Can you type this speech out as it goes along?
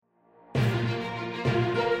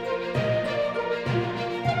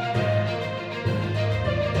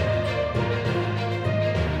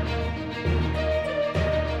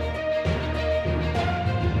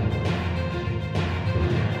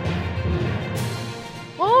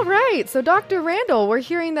right. So, Dr. Randall, we're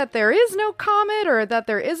hearing that there is no comet or that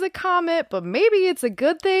there is a comet, but maybe it's a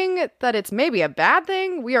good thing, that it's maybe a bad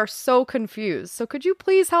thing. We are so confused. So could you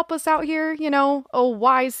please help us out here, a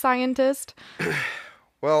wise scientist?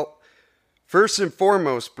 Well, first and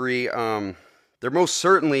foremost, Bree, there most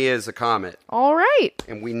certainly is a comet. All right.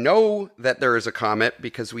 And we know that there is a comet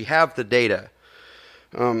because we have the data.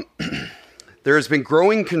 There has been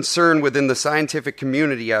growing concern within the scientific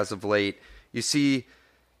community as of late. You see,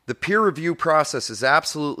 the peer review process is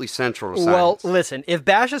absolutely central to science. Well, listen, if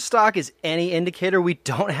Bash's stock is any indicator, we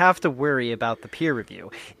don't have to worry about the peer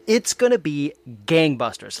review. It's going to be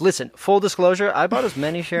gangbusters. Listen, full disclosure, I bought as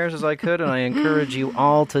many shares as I could, and I encourage you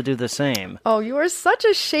all to do the same. Oh, you are such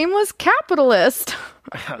a shameless capitalist.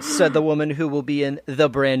 Said the woman who will be in the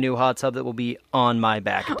brand new hot tub that will be on my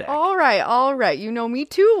back deck. All right. You know me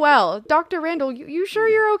too well. Dr. Randall, you sure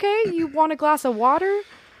you're okay? You want a glass of water?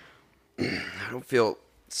 I don't feel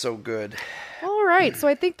so good. All right, so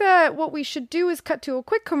I think that what we should do is cut to a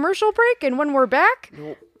quick commercial break, and when we're back...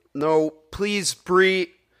 No, please,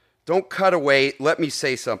 Bree, don't cut away. Let me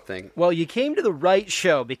say something. Well, you came to the right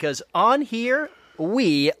show, because on here,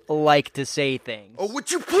 we like to say things. Oh,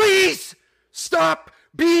 would you please stop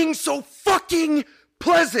being so fucking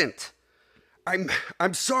pleasant?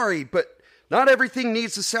 I'm sorry, but not everything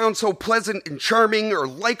needs to sound so pleasant and charming or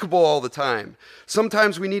likable all the time.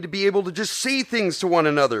 Sometimes we need to be able to just say things to one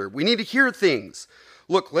another. We need to hear things.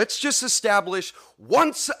 Look, let's just establish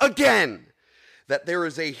once again that there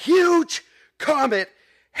is a huge comet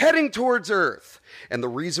heading towards Earth. And the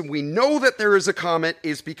reason we know that there is a comet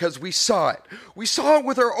is because we saw it. We saw it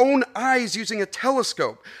with our own eyes using a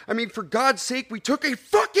telescope. I mean, for God's sake, we took a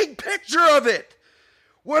fucking picture of it.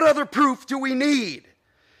 What other proof do we need?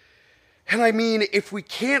 And I mean, if we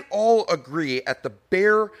can't all agree at the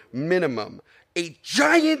bare minimum, a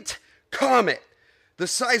giant comet the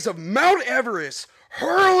size of Mount Everest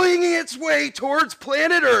hurling its way towards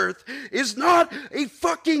planet Earth is not a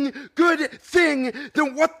fucking good thing,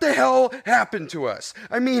 then what the hell happened to us?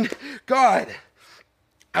 I mean, God,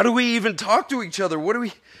 how do we even talk to each other? What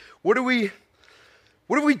have we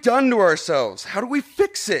done to ourselves? How do we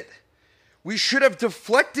fix it? We should have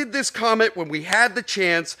deflected this comet when we had the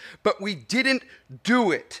chance, but we didn't do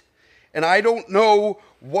it. And I don't know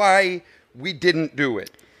why we didn't do it.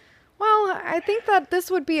 Well, I think that this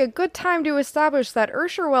would be a good time to establish that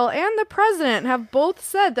Ursherwell and the president have both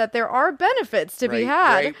said that there are benefits to be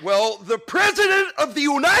had. Right. Well, the president of the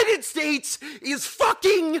United States is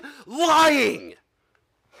fucking lying.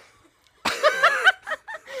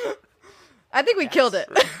 I think we killed it.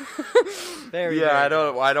 I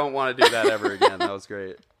don't want to do that ever again. That was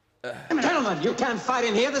great. Gentlemen, you can't fight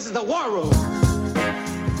in here. This is the war room.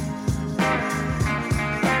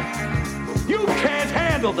 You can't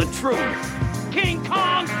handle the truth. King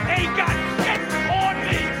Kong ain't got shit on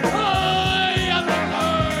me. I am the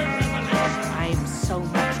third revelation. I am so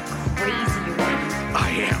much crazier than you. I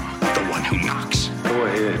am the one who knocks. Go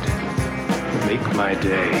ahead. Make my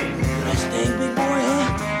day. Nice thing, big boy,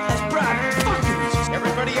 huh? That's bright. Fuck you.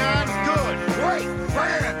 Everybody on? Good. Great.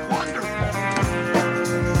 Grand. Wonderful.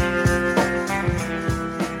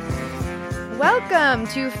 Welcome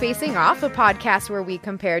to Facing Off, a podcast where we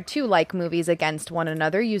compare two like movies against one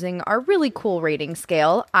another using our really cool rating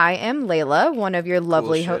scale. I am Layla, one of your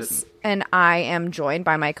lovely hosts, and I am joined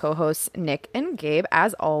by my co-hosts Nick and Gabe,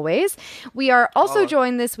 as always. We are also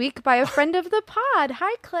joined this week by a friend of the pod.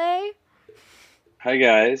 Hi, Clay. Hi,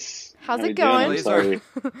 guys. How's How it you going? doing? I'm sorry,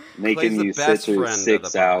 making you sit through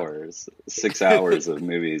 6 hours. 6 hours of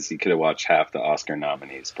movies. You could have watched half the Oscar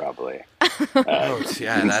nominees, probably.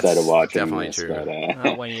 Instead of watching definitely this, true. But,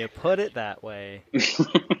 Not when you put it that way.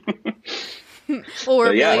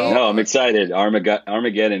 I'm excited.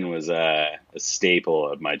 Armageddon was a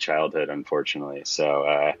staple of my childhood, unfortunately.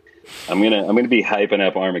 So I'm gonna be hyping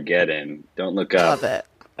up Armageddon. Don't look up. Love it.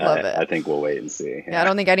 Love it. I think we'll wait and see. Yeah, I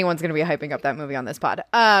don't think anyone's going to be hyping up that movie on this pod.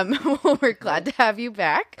 We're glad to have you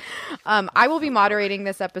back. I will be moderating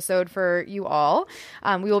this episode for you all.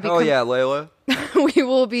 We will be Layla. We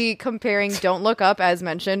will be comparing Don't Look Up, as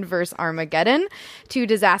mentioned, versus Armageddon, two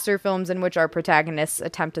disaster films in which our protagonists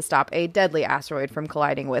attempt to stop a deadly asteroid from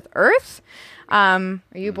colliding with Earth. Are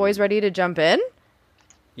you boys ready to jump in?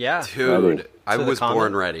 Yeah. Dude, I was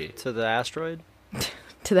born ready. To the asteroid?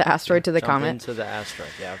 To the asteroid, to the Jump comet. into the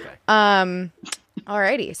asteroid. Yeah, okay.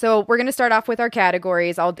 Alrighty, so we're going to start off with our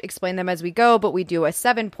categories. I'll explain them as we go, but we do a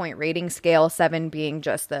 7-point rating scale, 7 being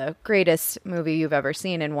just the greatest movie you've ever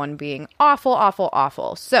seen, and 1 being awful, awful,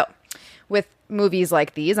 awful. So, with movies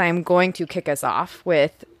like these, I am going to kick us off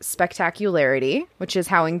with spectacularity, which is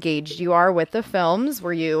how engaged you are with the films.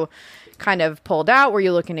 Were you kind of pulled out? Were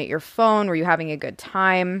you looking at your phone? Were you having a good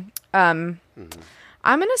time? I'm going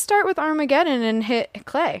to start with Armageddon and hit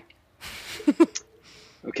Clay.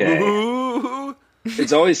 Okay. Ooh.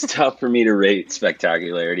 It's always tough for me to rate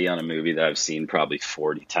spectacularity on a movie that I've seen probably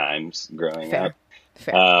 40 times growing up.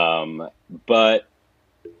 Fair. But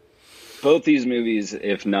both these movies,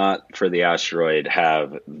 if not for the asteroid,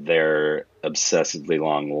 have their obsessively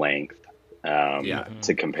long length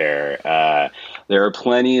to compare. There are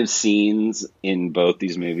plenty of scenes in both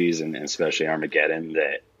these movies, and especially Armageddon,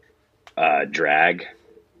 that drag.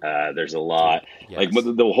 There's a lot, like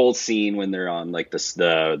the whole scene when they're on like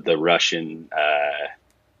the Russian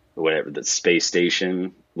whatever, the space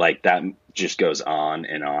station, like that just goes on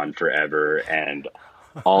and on forever, and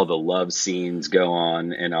all the love scenes go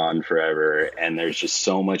on forever, and there's just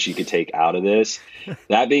so much you could take out of this.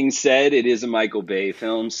 That being said, it is a Michael Bay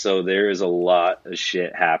film, so there is a lot of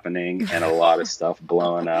shit happening and a lot of stuff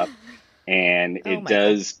blowing up, and it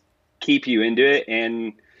does keep you into it.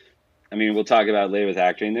 And I mean, we'll talk about it later with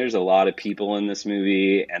acting. There's a lot of people in this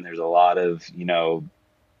movie, and there's a lot of,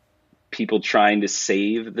 people trying to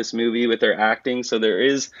save this movie with their acting. So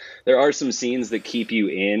there are some scenes that keep you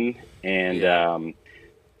in, and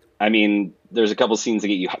I mean, there's a couple scenes that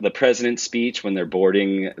get you. The president's speech when they're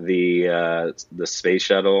boarding the space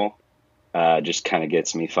shuttle just kind of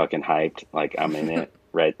gets me fucking hyped. Like, I'm in it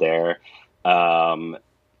right there.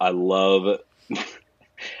 I love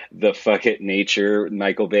the fuck it nature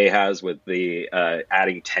Michael Bay has with the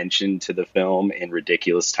adding tension to the film in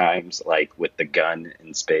ridiculous times, like with the gun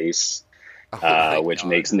in space. Which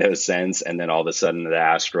makes no sense, and then all of a sudden the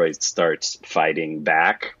asteroid starts fighting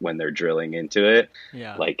back when they're drilling into it.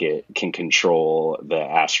 Like it can control the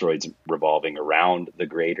asteroids revolving around the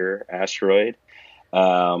greater asteroid.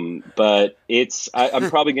 But I'm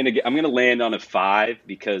probably gonna land on a 5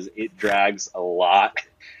 because it drags a lot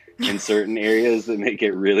in certain areas that make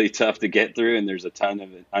it really tough to get through, and there's a ton of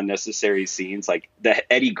unnecessary scenes, like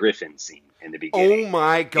the Eddie Griffin scene in the beginning. Oh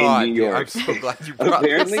my god! In New York. I'm so glad you brought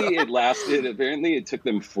this up. Apparently it took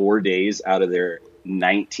them 4 days out of their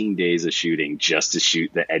 19 days of shooting just to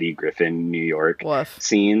shoot the Eddie Griffin New York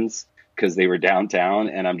scenes, because they were downtown,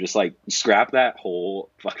 and I'm just like, scrap that whole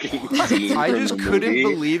fucking scene. I just couldn't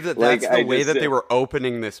believe that that's the way that they were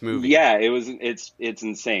opening this movie. Yeah, it's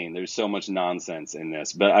insane. There's so much nonsense in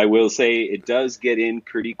this, but I will say it does get in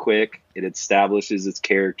pretty quick. It establishes its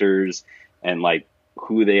characters and like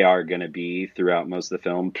who they are going to be throughout most of the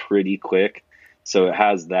film pretty quick. So it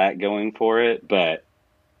has that going for it, but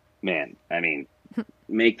man, I mean,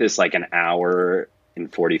 make this like an hour and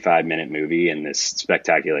 45-minute movie, and this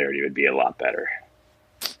spectacularity would be a lot better.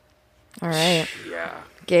 All right. Yeah.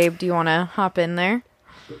 Gabe, do you want to hop in there?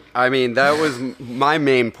 I mean, that was my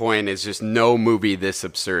main point, is just no movie this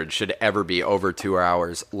absurd should ever be over 2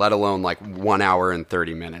 hours, let alone like 1 hour and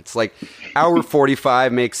 30 minutes. Like, hour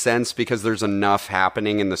 45 makes sense because there's enough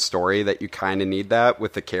happening in the story that you kind of need that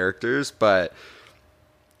with the characters. But,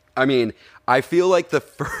 I mean, I feel like the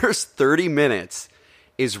first 30 minutes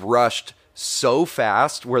is rushed so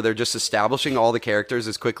fast, where they're just establishing all the characters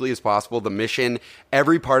as quickly as possible, the mission,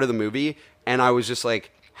 every part of the movie. And I was just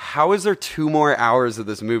like, how is there 2 more hours of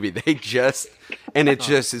this movie? It just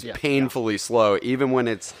is painfully slow, even when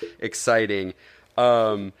it's exciting.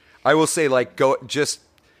 I will say, like, just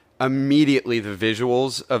immediately the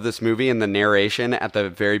visuals of this movie and the narration at the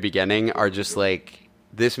very beginning are just like,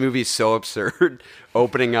 this movie's so absurd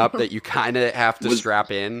opening up that you kind of have to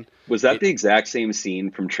strap in. Was that the exact same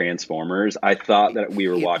scene from Transformers? I thought that we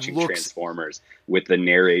were watching Transformers with the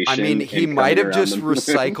narration. I mean, he might have just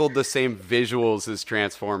recycled the same visuals as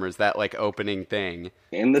Transformers, that like opening thing.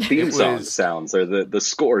 And the theme song sounds, or the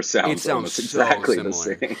score sounds almost exactly the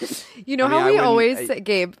same. You know how we always say,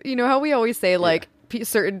 Gabe, you know how we always say, like,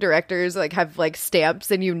 certain directors like have like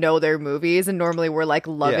stamps and their movies, and normally we're like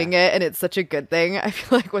loving it and it's such a good thing. I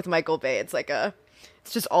feel like with Michael Bay it's like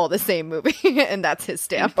it's just all the same movie and that's his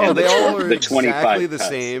stamp. Oh, they all are the exactly the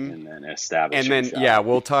same. And then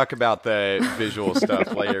we'll talk about the visual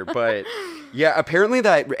stuff later. But yeah, apparently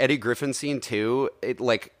that Eddie Griffin scene too,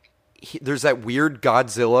 there's that weird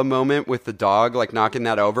Godzilla moment with the dog like knocking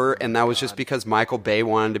that over, and that was just because Michael Bay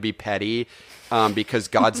wanted to be petty. Because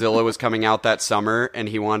Godzilla was coming out that summer, and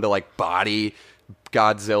he wanted to like body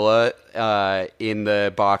Godzilla in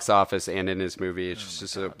the box office and in his movie. It's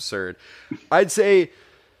just absurd. I'd say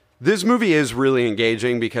this movie is really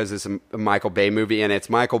engaging because it's a Michael Bay movie, and it's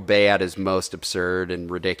Michael Bay at his most absurd and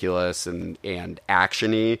ridiculous and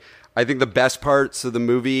actiony. I think the best parts of the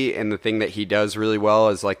movie and the thing that he does really well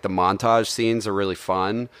is like the montage scenes are really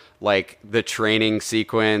fun. Like the training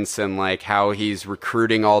sequence and like how he's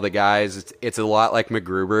recruiting all the guys. It's a lot like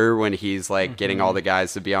MacGruber when he's like getting all the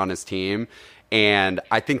guys to be on his team. And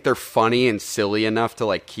I think they're funny and silly enough to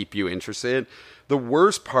like keep you interested. The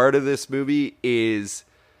worst part of this movie is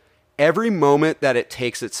every moment that it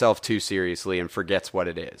takes itself too seriously and forgets what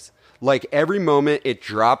it is. Like every moment it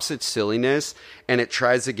drops its silliness and it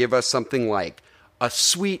tries to give us something like a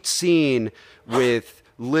sweet scene with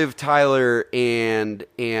Liv Tyler and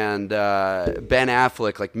Ben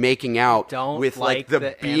Affleck like making out with like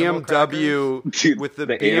the BMW with the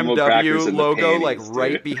BMW logo like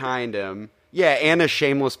right behind him. Yeah, and a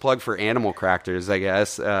shameless plug for Animal Crackers, I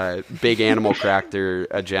guess. Big Animal Cracker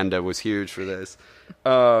agenda was huge for this.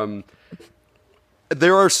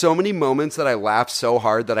 There are so many moments that I laughed so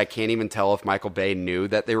hard that I can't even tell if Michael Bay knew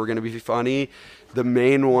that they were going to be funny. The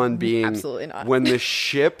main one being absolutely not. When the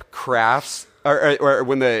ship crafts, or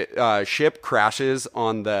when the ship crashes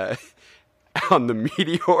on the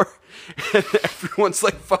meteor, and everyone's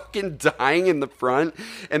like fucking dying in the front,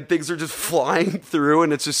 and things are just flying through,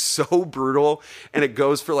 and it's just so brutal. And it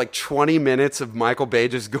goes for like 20 minutes of Michael Bay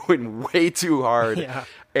just going way too hard. Yeah.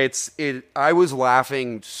 I was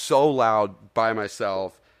laughing so loud by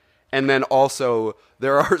myself. And then also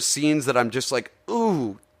there are scenes that I'm just like,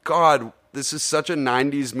 ooh, God, this is such a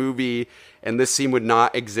 90s movie and this scene would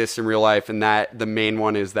not exist in real life. And that the main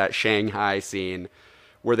one is that Shanghai scene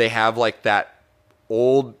where they have like that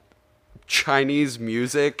old Chinese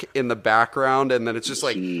music in the background and then it's just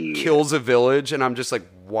like kills a village. And I'm just like,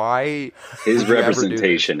 why? His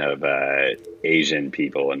representation of Asian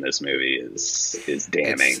people in this movie is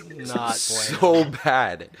damning. It's not so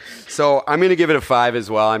bad. So I'm going to give it a 5 as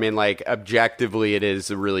well. I mean, like, objectively, it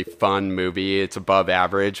is a really fun movie. It's above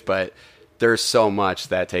average, but there's so much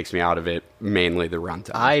that takes me out of it, mainly the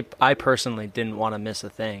runtime. I personally didn't want to miss a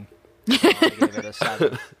thing. I gave it a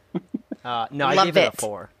 7. No, I gave it a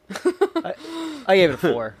 4. I gave it a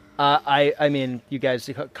 4. I mean, you guys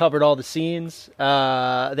covered all the scenes.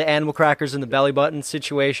 The animal crackers in the belly button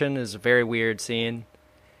situation is a very weird scene.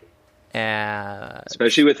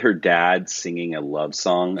 Especially with her dad singing a love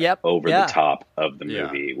song over the top of the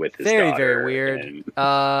movie with his daughter. Very weird. You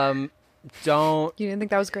didn't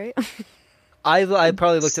think that was great? I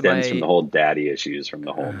probably looked at my... from the whole daddy issues from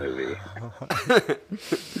the whole movie.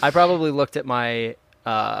 I probably looked at my...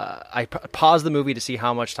 I paused the movie to see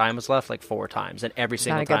how much time was left like 4 times, and every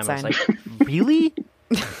single time I was like, really?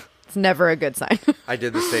 It's never a good sign. I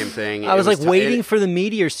did the same thing. I was like waiting for the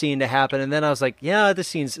meteor scene to happen, and then I was like, yeah,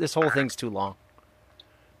 this whole thing's too long.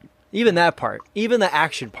 Even that part, even the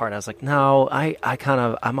action part, I was like, no,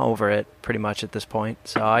 I'm over it pretty much at this point,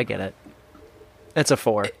 so I get it. It's a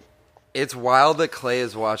 4. It's wild that Clay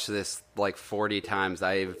has watched this like 40 times.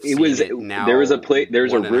 It now. There was a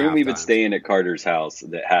room we would stay in at Carter's house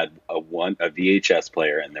that had a VHS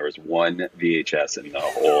player, and there was one VHS in the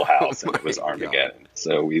whole house, and it was Armageddon. God.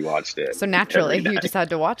 So we watched it. So naturally, you just had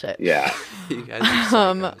to watch it. Yeah. You guys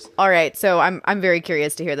are all right. So I'm very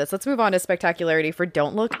curious to hear this. Let's move on to spectacularity for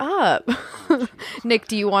Don't Look Up. Nick,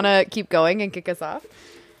 do you want to keep going and kick us off?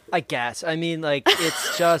 I guess. I mean, like,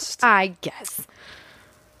 it's just. I guess.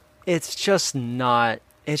 It's just not.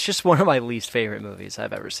 It's just one of my least favorite movies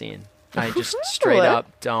I've ever seen. I just straight up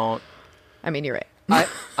don't. I mean, you're right.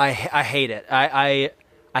 I hate it. I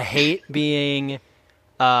hate being.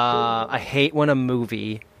 I hate when a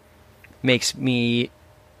movie makes me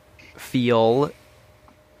feel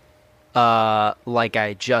like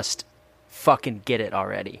I just fucking get it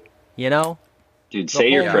already. You know? Dude,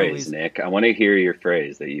 say your phrase, Nick. I want to hear your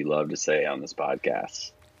phrase that you love to say on this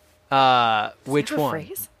podcast. Which one?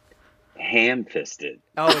 Phrase? Ham-fisted.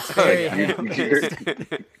 Oh, it's very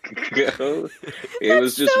ham-fisted. I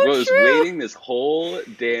was waiting this whole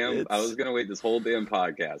damn. I was gonna wait this whole damn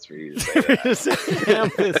podcast for you to say that.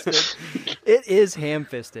 Ham-fisted. It is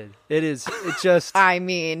ham-fisted. It is. It just. I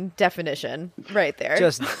mean, definition right there.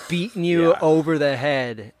 Just beating you over the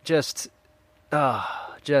head. Just a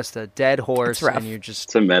dead horse, and you're just.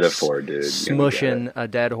 It's a metaphor, dude. Smushing a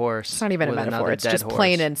dead horse. It's not even a metaphor. It's just horse.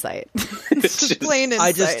 Plain insight. It's just plain insight.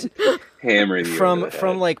 I just hammering you from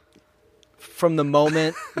the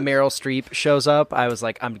moment Meryl Streep shows up, I was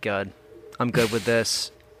like, I'm good. I'm good with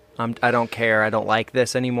this. I don't care. I don't like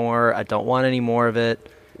this anymore. I don't want any more of it.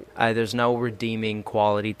 There's no redeeming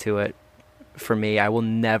quality to it for me. I will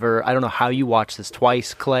never. I don't know how you watch this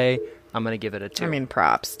twice, Clay. I'm going to give it a 2. I mean,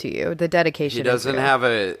 props to you. The dedication. He doesn't have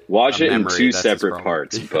a watch a it memory. in 2 That's separate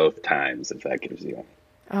parts both times, if that gives you.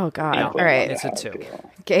 Oh God! All right, it's a 2.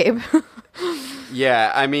 Gabe.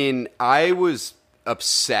 Yeah, I mean, I was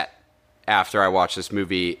upset after I watched this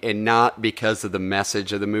movie, and not because of the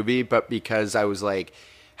message of the movie, but because I was like,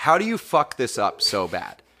 how do you fuck this up so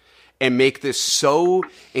bad and make this so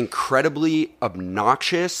incredibly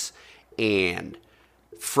obnoxious and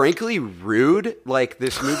frankly rude? Like,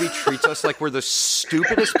 this movie treats us like we're the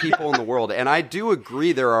stupidest people in the world. And I do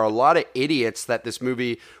agree there are a lot of idiots that this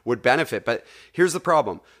movie would benefit. But here's the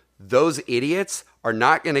problem. Those idiots are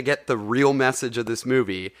not going to get the real message of this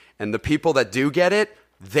movie. And the people that do get it,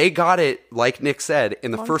 they got it, like Nick said,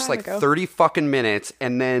 in the first 30 fucking minutes.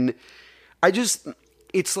 And then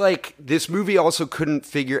it's like this movie also couldn't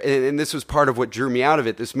figure, and this was part of what drew me out of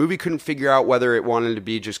it, this movie couldn't figure out whether it wanted to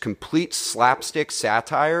be just complete slapstick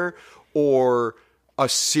satire or a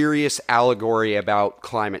serious allegory about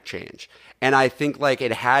climate change. And I think like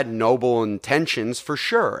it had noble intentions for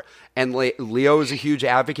sure. And Leo is a huge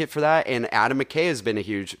advocate for that, and Adam McKay has been a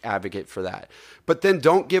huge advocate for that. But then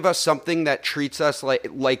don't give us something that treats us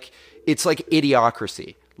like it's like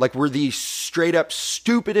Idiocracy. Like we're the straight up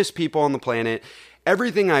stupidest people on the planet.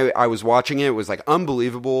 Everything I was watching it was like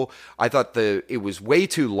unbelievable. I thought it was way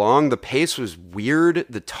too long. The pace was weird.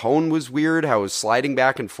 The tone was weird. How it was sliding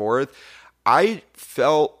back and forth. I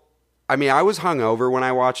was hungover when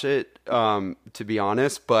I watched it, to be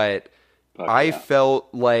honest, but I felt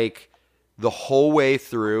like the whole way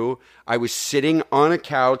through, I was sitting on a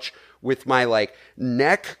couch with my like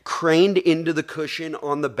neck craned into the cushion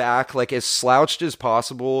on the back, like as slouched as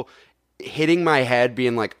possible, hitting my head,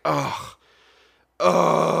 being like, ugh.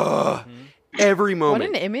 Every moment. What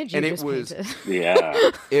an image you just painted.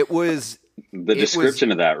 Yeah. It was... The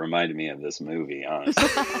description of that reminded me of this movie, honestly.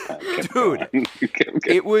 Dude,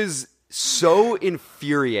 it was so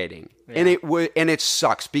infuriating. Yeah. And it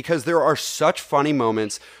sucks because there are such funny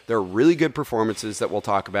moments. There are really good performances that we'll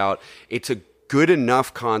talk about. It's a good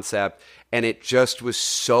enough concept, and it just was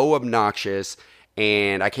so obnoxious.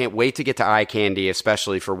 And I can't wait to get to Eye Candy,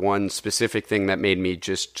 especially for one specific thing that made me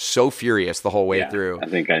just so furious the whole way through. I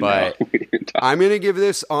think I know. I'm going to give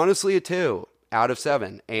this, honestly, a 2 out of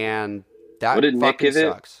 7. And that what did Nick fucking give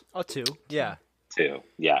it? sucks. A 2. Yeah. 2.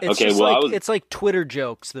 Yeah. It's okay. Well, it's like Twitter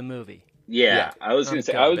jokes, the movie. Yeah. I was going to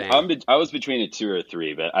say, I was between a 2 or a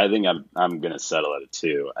 3, but I think I'm going to settle at a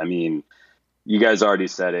 2. I mean, you guys already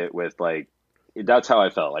said it with like, that's how I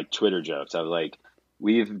felt, like Twitter jokes. I was like,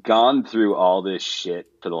 we've gone through all this shit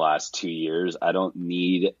for the last 2 years. I don't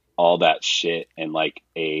need all that shit and like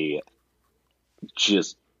a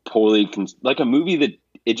just poorly like a movie that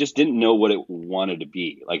it just didn't know what it wanted to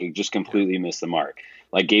be. Like it just completely missed the mark.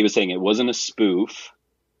 Like Gabe was saying, it wasn't a spoof,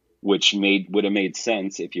 which would have made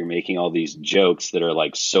sense if you're making all these jokes that are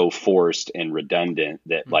like so forced and redundant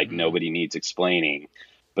that like nobody needs explaining.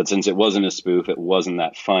 But since it wasn't a spoof, it wasn't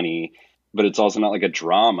that funny. But it's also not like a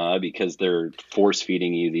drama because they're force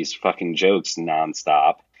feeding you these fucking jokes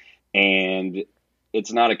nonstop. And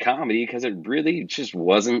it's not a comedy because it really just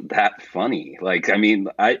wasn't that funny. Like, I mean,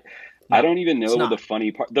 I don't even know the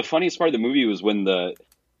funny part. The funniest part of the movie was when the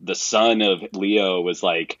son of Leo was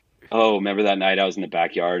like, oh, remember that night I was in the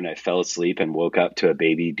backyard and I fell asleep and woke up to a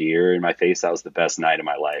baby deer in my face? That was the best night of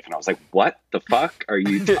my life. And I was like, what the fuck are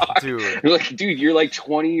you talking? Dude, you're like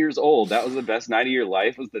 20 years old. That was the best night of your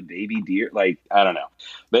life was the baby deer. Like, I don't know.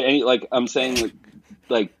 But like I'm saying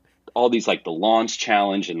like all these like the launch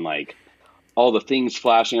challenge and like all the things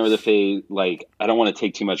flashing over the face. Like, I don't want to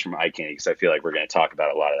take too much from Eye Candy because I feel like we're going to talk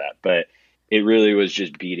about a lot of that. But it really was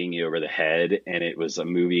just beating you over the head. And it was a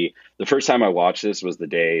movie. The first time I watched this was the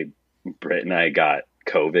day Britt and I got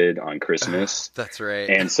COVID on Christmas. That's right.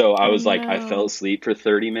 And so I was like, I fell asleep for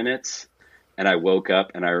 30 minutes and I woke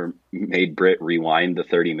up and I made Britt rewind the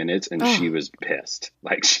 30 minutes and she was pissed.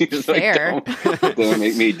 Like she was Fair. like, don't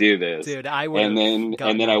make me do this. Dude, I would. And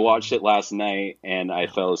then I watched it last night and I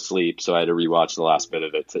fell asleep. So I had to rewatch the last bit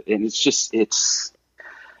of it. And it's just, it's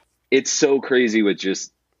so crazy with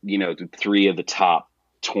just, you know, 3 of the top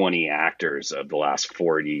 20 actors of the last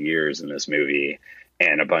 40 years in this movie.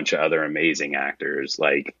 And a bunch of other amazing actors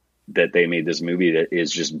like that they made this movie that is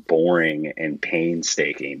just boring and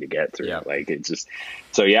painstaking to get through. Yeah. Like it's just,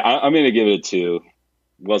 so yeah, I'm going to give it a 2.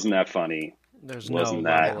 Wasn't that funny? There's wasn't no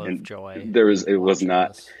level of joy. It was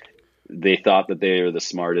not, they thought that they were the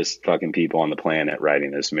smartest fucking people on the planet writing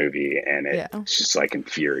this movie. And it's just like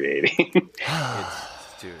infuriating.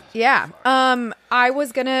 Dude. Yeah. I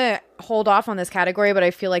was going to hold off on this category, but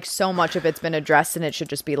I feel like so much of it's been addressed and it should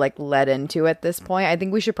just be like led into at this point. I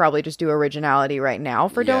think we should probably just do originality right now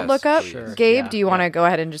for Don't Look Up. Sure. Gabe, do you want to go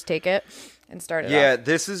ahead and just take it and start it off? Yeah,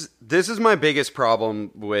 this is my biggest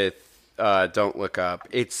problem with Don't Look Up.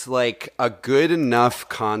 It's like a good enough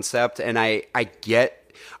concept, and I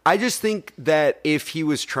get I just think that if he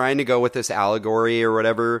was trying to go with this allegory or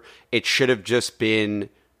whatever, it should have just been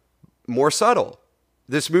more subtle.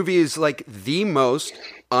 This movie is like the most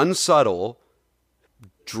unsubtle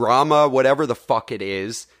drama, whatever the fuck it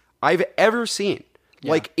is, I've ever seen.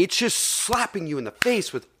 Yeah. Like, it's just slapping you in the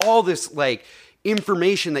face with all this, like,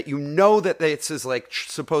 information that you know that this is, like,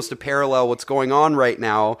 supposed to parallel what's going on right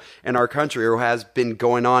now in our country or has been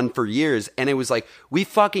going on for years. And it was like, we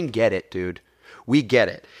fucking get it, dude. We get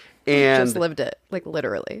it. And we just lived it, like,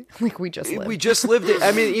 literally. Like, we just lived it.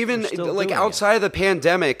 I mean, even, like, outside of the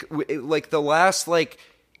pandemic, like, the last, like,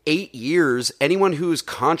 8 years, anyone who's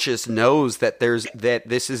conscious knows that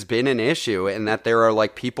this has been an issue and that there are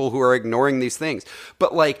like people who are ignoring these things.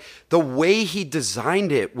 But like the way he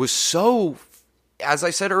designed it was so, as I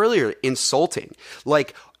said earlier, insulting.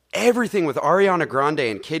 Like everything with Ariana Grande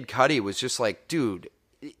and Kid Cudi was just like, dude,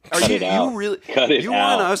 you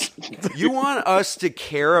want us to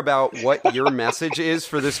care about what your message is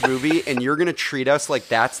for this movie, and you're gonna treat us like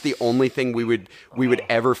that's the only thing we would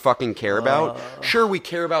ever fucking care about? Sure, we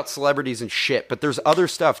care about celebrities and shit, but there's other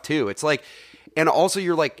stuff too. It's like, and also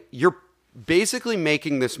you're basically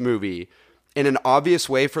making this movie in an obvious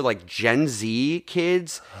way for like Gen Z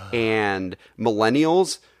kids and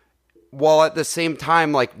millennials, while at the same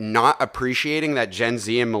time, like, not appreciating that Gen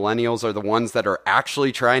Z and millennials are the ones that are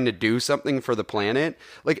actually trying to do something for the planet.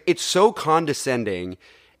 Like, it's so condescending.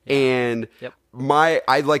 And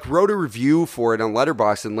I like wrote a review for it on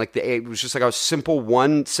Letterboxd, and like it was just like a simple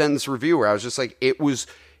 1-sentence review where I was just like,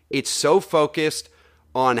 it's so focused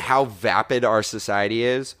on how vapid our society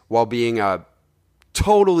is while being a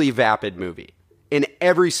totally vapid movie in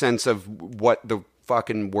every sense of what the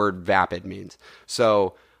fucking word vapid means.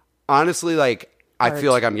 So honestly, like, I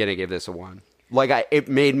feel like I'm going to give this a 1. Like, it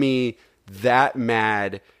made me that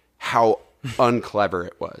mad how unclever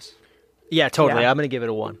it was. Yeah, totally. Yeah. I'm going to give it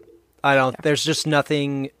a 1. There's just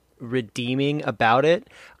nothing redeeming about it.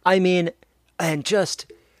 I mean, and just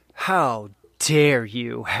how dare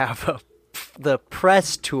you have the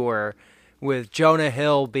press tour with Jonah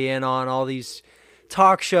Hill being on all these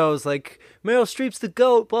talk shows like Meryl Streep's the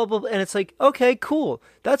GOAT, blah, blah, blah. And it's like, okay, cool.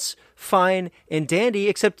 That's fine and dandy,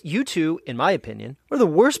 except you two, in my opinion, are the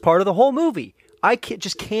worst part of the whole movie. I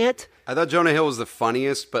just can't. I thought Jonah Hill was the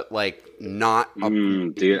funniest, but like not.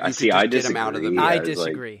 Dude, I disagree. I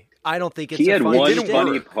disagree. Like, I don't think it's he had one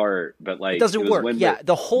funny work. part, but like it doesn't work.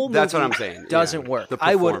 The whole movie. That's what I'm saying. Doesn't work.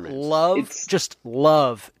 I would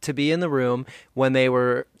love to be in the room when they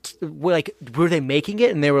were like, were they making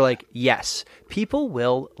it? And they were like, yes, people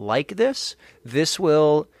will like this. This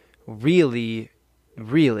will really,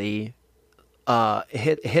 really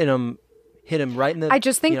hit him right in the. I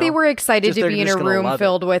just think they were excited to be in a room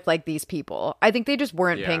filled with like these people. I think they just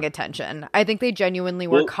weren't paying attention. I think they genuinely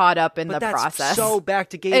were caught up in the process. So back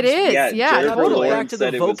to games. It is, totally. Back to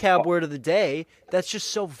the vocab word of the day. That's just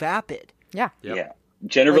so vapid. Yeah.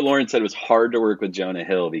 Jennifer Lawrence said it was hard to work with Jonah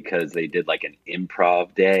Hill because they did like an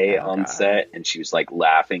improv day on set, and she was like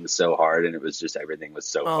laughing so hard, and it was just everything was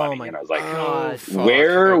so funny, and I was like,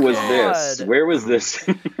 where was this? Where was this?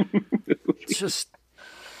 Just.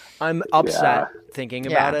 I'm upset thinking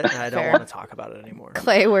about it, and I don't want to talk about it anymore.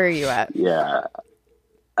 Clay, where are you at? Yeah.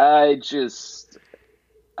 I was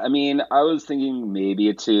thinking maybe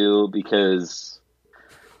a 2 because,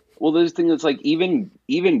 well, there's things that's like, even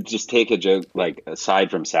just take a joke, like,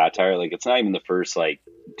 aside from satire, like, it's not even the first, like,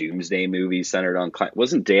 doomsday movie centered on,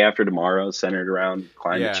 wasn't Day After Tomorrow centered around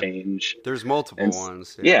climate change? There's multiple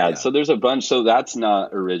ones. Yeah, so there's a bunch, so that's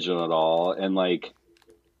not original at all, and, like,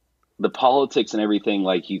 the politics and everything,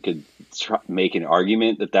 like, you could make an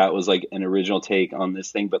argument that was like an original take on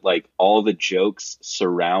this thing, but like all the jokes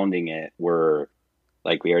surrounding it were,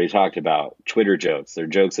 like we already talked about, Twitter jokes. They're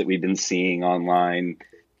jokes that we've been seeing online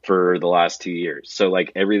for the last 2 years. So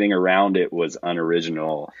like everything around it was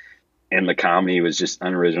unoriginal, and the comedy was just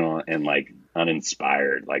unoriginal and like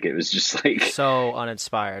uninspired. Like it was just like so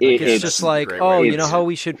uninspired. Like, it's just like, you know how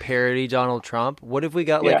we should parody Donald Trump? What if we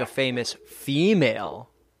got like a famous female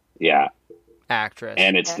actress,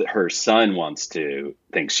 and it's her son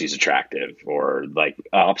thinks she's attractive, or like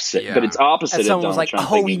opposite, but it's opposite. And someone was like,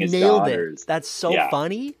 Trump "Oh, we nailed it! That's so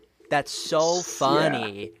funny! That's so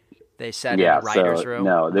funny!" They said in the writers' room.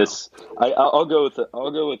 I'll go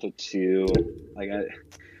with a 2. Like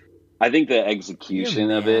I think the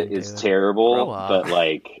execution of it is terrible, but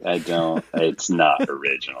like it's not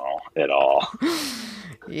original at all.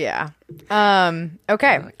 Yeah.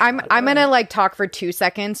 Okay. I'm gonna like talk for 2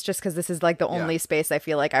 seconds just because this is like the only space I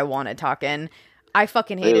feel like I want to talk in. I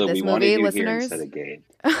fucking hated this movie, listeners.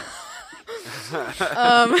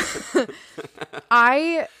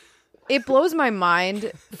 it blows my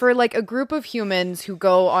mind for like a group of humans who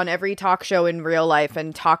go on every talk show in real life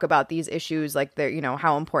and talk about these issues, like they're,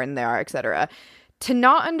 how important they are, etc., to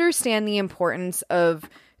not understand the importance of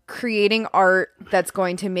creating art that's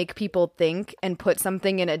going to make people think and put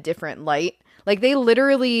something in a different light. Like, they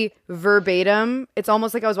literally verbatim, it's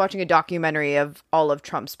almost like I was watching a documentary of all of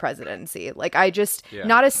Trump's presidency. Like,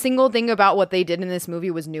 not a single thing about what they did in this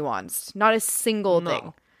movie was nuanced. Not a single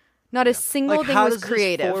thing. Not a single thing was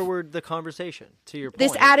creative. How does this forward the conversation, to your point?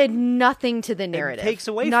 This added nothing to the narrative. It takes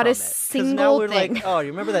away not from a it. single now we're thing. Like, oh,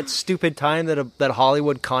 you remember that stupid time that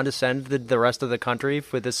Hollywood condescended the rest of the country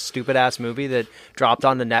with this stupid-ass movie that dropped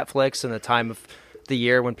onto Netflix in the time of the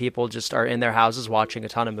year when people just are in their houses watching a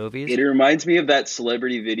ton of movies? It reminds me of that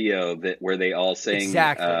celebrity video where they all sang.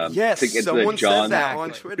 Exactly. Yes, someone said that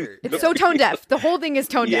on Twitter. It's so tone deaf. The whole thing is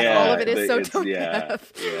tone deaf. Yeah, All of it is so tone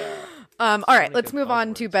deaf. Yeah. All right, let's move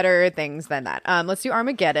on to better things than that. Let's do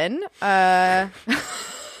Armageddon. Clay,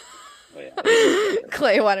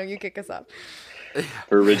 why don't you kick us off?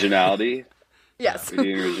 For originality? Yes. We're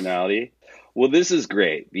doing originality? Well, this is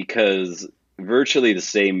great because virtually the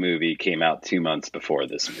same movie came out 2 months before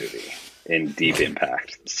this movie in Deep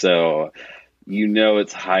Impact. So,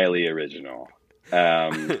 it's highly original.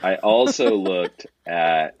 I also looked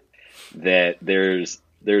at that there's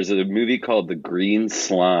a movie called The Green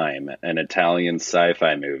Slime, an Italian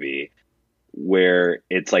sci-fi movie, where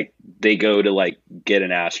it's like they go to like get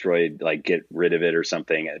an asteroid, like get rid of it or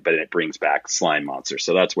something, but it brings back slime monsters.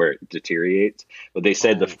 So that's where it deteriorates. But they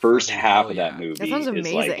said the first half of that movie that sounds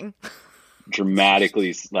amazing. Is like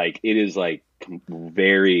dramatically, like it is like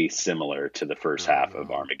very similar to the first half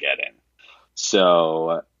of Armageddon.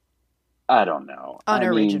 So I don't know.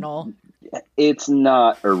 Unoriginal. It's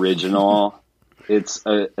not original. It's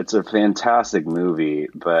a fantastic movie,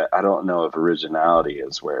 but I don't know if originality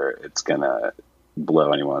is where it's gonna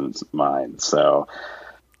blow anyone's mind. So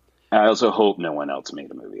I also hope no one else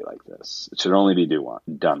made a movie like this. It should only be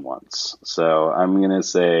done once. So I'm gonna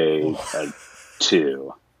say a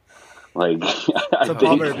 2. Like, it's a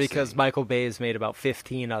bummer because Michael Bay's made about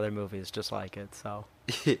 15 other movies just like it. So.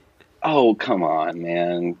 Oh, come on,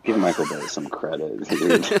 man! Give Michael Bay some credit.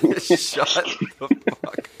 Shut the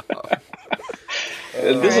fuck up.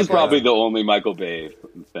 This is probably the only Michael Bay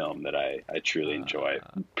film that I truly enjoy,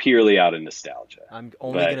 purely out of nostalgia. I'm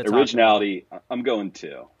only going to originality. I'm going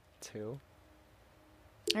 2. 2.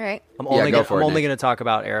 All right. I'm only going to talk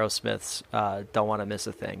about Aerosmith's "Don't Want to Miss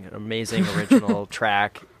a Thing," an amazing original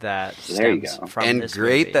track that stems from and this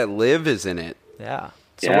great movie. that Liv is in it. Yeah.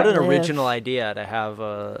 So what an original idea to have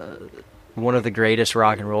one of the greatest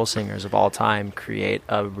rock and roll singers of all time create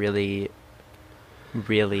a really,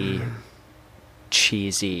 really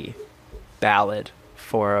cheesy ballad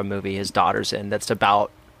for a movie his daughter's in that's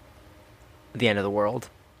about the end of the world.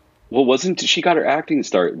 Well, she got her acting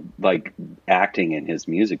start, like, acting in his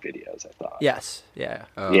music videos, I thought. Yes, yeah.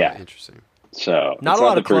 Oh, yeah. Interesting. So, not a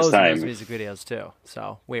lot of clothes in those music videos, too.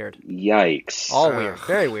 So, weird. Yikes. All weird.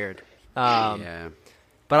 Very weird. Yeah.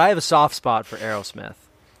 But I have a soft spot for Aerosmith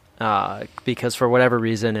because for whatever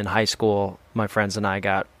reason in high school, my friends and I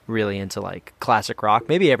got really into, like, classic rock.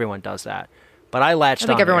 Maybe everyone does that. But I latched on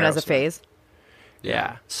to I think everyone has a Aerosmith. phase.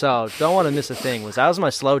 Yeah. So, Don't Want to Miss a Thing. That was my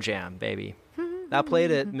slow jam, baby. That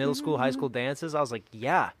played at middle school, high school dances. I was like,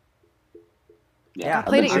 yeah.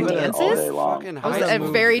 Played at your dances? All day long. I was at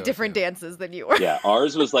very different dances than you were. Yeah,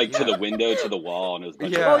 ours was like to the window, to the wall, and it was a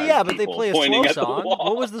bunch of Oh, yeah, but they people play a pointing slow at the song. wall.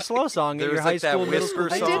 What was the slow song in There your was, high like, that school, middle whisper school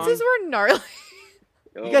The song. dance? dances were gnarly.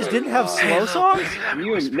 Oh You guys my didn't have God. slow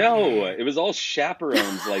songs? No, it was all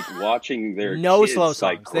chaperones, like watching their No kids, slow songs.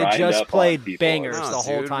 Like, They grind just up on played people. bangers No, the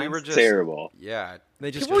whole dude, time. we were just Terrible. Yeah. They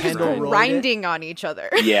just People were just Kendall rolled it. grinding on each other.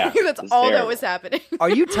 Yeah, That's it's all that terrible. was happening. Are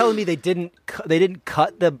you telling me they didn't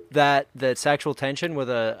cut the sexual tension with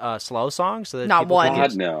a slow song so that Not people one. could God,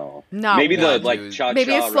 just- no. Not Maybe the one, like dude. cha-cha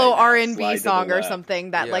Maybe a slow right now, R&B slide to the song or left.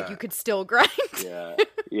 something that like Yeah. you could still grind. Yeah,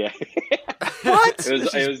 yeah. What? It was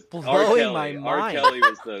This is R. blowing Kelly. my R. mind. Kelly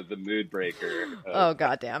was the mood breaker. Oh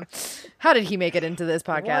goddamn! How did he make it into this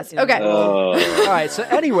podcast? in Okay, the- Oh. All right. So,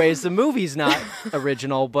 anyways, the movie's not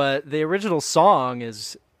original, but the original song is.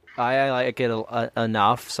 I like it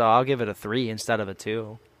enough, so I'll give it a 3 instead of a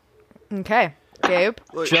 2, okay, Gabe.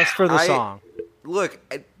 Look, just for the song. Look,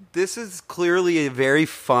 this is clearly a very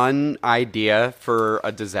fun idea for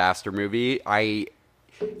a disaster movie.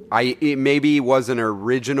 It maybe wasn't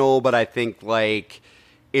original, but I think like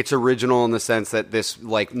it's original in the sense that this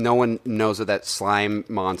like no one knows what that slime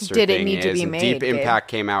monster Did it thing need to is. be and made, Deep Gabe? Impact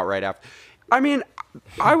came out right after. I mean,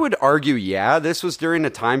 I would argue, yeah, this was during a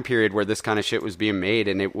time period where this kind of shit was being made,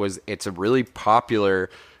 and it's a really popular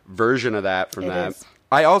version of that from It that. is.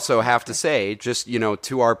 I also have to say, just,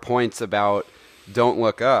 to our points about Don't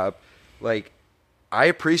Look Up, like, I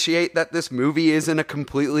appreciate that this movie isn't a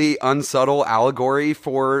completely unsubtle allegory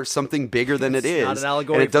for something bigger than it is. Not an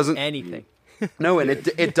allegory and it doesn't, for anything. No, and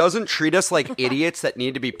it doesn't treat us like idiots that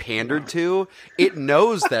need to be pandered to. It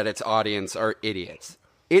knows that its audience are idiots.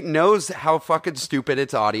 It knows how fucking stupid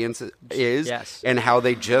its audience is, Yes. and how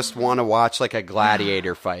they just want to watch like a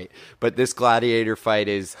gladiator fight. But this gladiator fight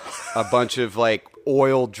is a bunch of like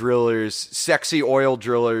sexy oil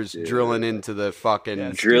drillers drilling into the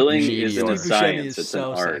fucking Drilling meteor. isn't a Steve Buscemi science; is it's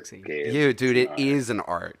so an art. sexy. Gabe. Yeah, dude, it is an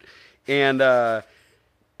art. And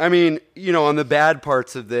I mean, on the bad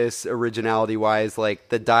parts of this, originality-wise, like,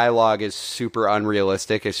 the dialogue is super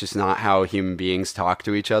unrealistic. It's just not how human beings talk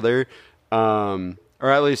to each other. Or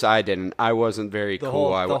at least I didn't. I wasn't very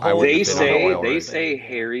cool. I wouldn't They have been on oil say right say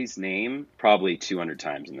Harry's name probably 200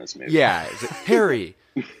 times in this movie. Yeah, Harry,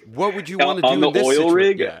 what would you want to do on the in this oil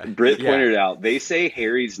rig? Yeah. Britt pointed out they say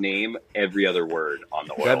Harry's name every other word on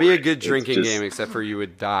the oil rig. That'd be a good It's drinking just- game, except for you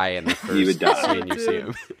would die in the first You would die. scene you see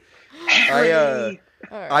him.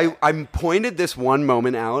 I pointed this one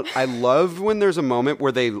moment out. I love when there's a moment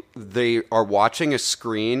where they are watching a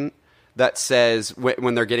screen that says,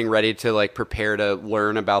 when they're getting ready to like prepare to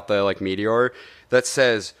learn about the like meteor, that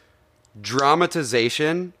says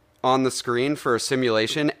dramatization on the screen for a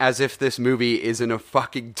simulation, as if this movie isn't a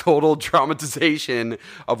fucking total dramatization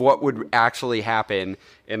of what would actually happen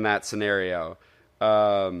in that scenario.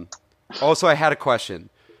 Also, I had a question.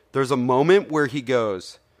 There's a moment where he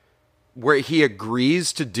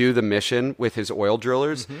agrees to do the mission with his oil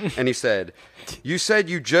drillers, and he said, "You said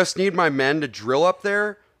you just need my men to drill up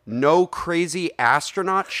there? No crazy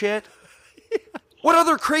astronaut shit?" What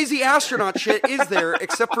other crazy astronaut shit is there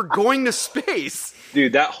except for going to space?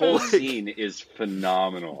 Dude, that whole scene is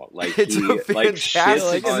phenomenal. Like It's he a like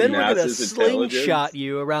fantastic shits on And then we're gonna NASA's intelligence. slingshot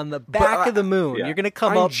you around the back of the moon. yeah. You're gonna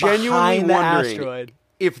come I'm up genuinely behind the wondering asteroid.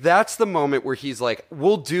 if that's the moment where he's like,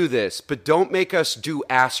 "We'll do this, but don't make us do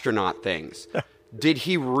astronaut things." Did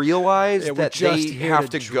he realize Yeah, we're that just they here have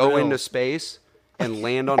to to go drill. into space and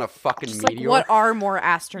land on a fucking Just like, meteor? what are more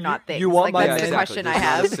astronaut things? you want like, my- that's Yeah, the question I There's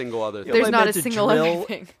not have. a single other thing. There's I not a meant to single other drill,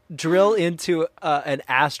 thing. drill into an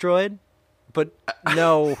asteroid, but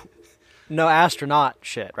no astronaut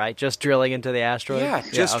shit, right? Just drilling into the asteroid. Yeah,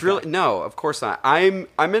 just okay. really no, of course not. I'm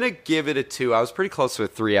gonna give it a 2. I was pretty close to a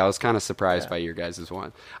 3. I was kind of surprised by your guys'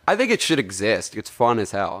 one. I think it should exist. It's fun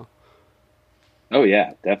as hell. Oh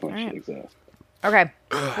yeah, definitely Alright. should exist. Okay,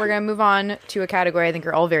 we're gonna move on to a category I think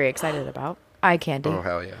you're all very excited about. Eye candy. Oh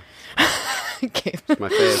hell yeah, Okay. my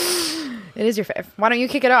fave. It is your fave. Why don't you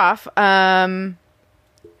kick it off? Which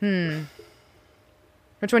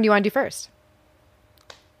one do you want to do first?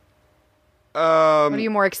 What are you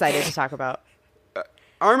more excited to talk about?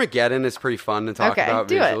 Armageddon is pretty fun to talk Okay, about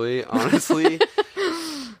do it. visually. Honestly,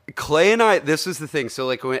 Clay and I. This is the thing. So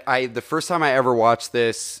like the first time I ever watched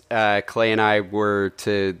this, Clay and I were,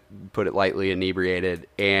 to put it lightly, inebriated,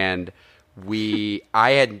 and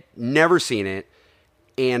I had never seen it,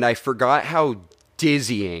 and I forgot how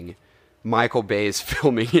dizzying Michael Bay's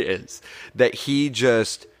filming is. That he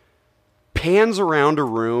just pans around a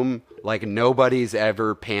room like nobody's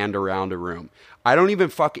ever panned around a room. I don't even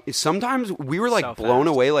sometimes we were like So blown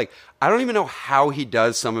fast. away. Like, I don't even know how he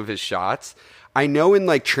does some of his shots. I know in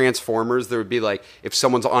like Transformers, there would be like, if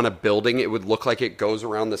someone's on a building, it would look like it goes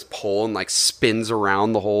around this pole and like spins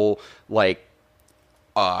around the whole like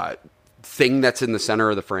thing that's in the center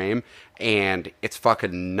of the frame. And it's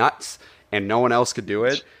fucking nuts. And no one else could do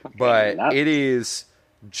it. But nuts. it is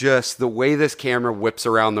just the way this camera whips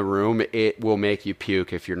around the room. It will make you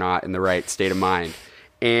puke if you're not in the right state of mind.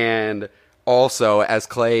 And also, as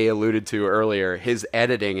Clay alluded to earlier, his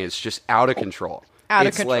editing is just out of control. Out of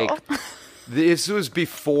It's control. like, this was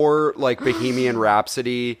before like Bohemian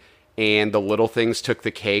Rhapsody and The Little Things took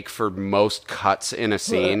the cake for most cuts in a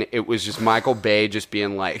scene. It was just Michael Bay just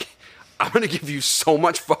being like, I'm going to give you so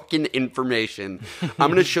much fucking information. I'm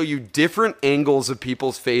going to show you different angles of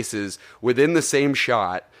people's faces within the same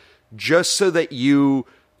shot just so that you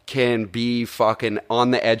can be fucking on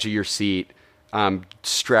the edge of your seat,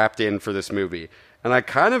 strapped in for this movie. And I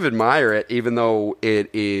kind of admire it, even though it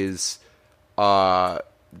is,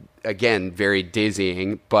 again, very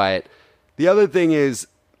dizzying. But the other thing is,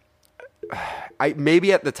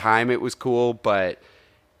 maybe at the time it was cool, but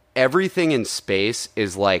everything in space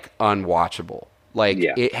is like unwatchable. Like,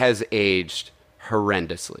 Yeah. it has aged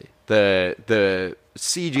horrendously. The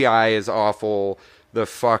CGI is awful. The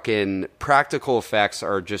fucking practical effects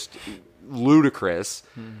are just ludicrous.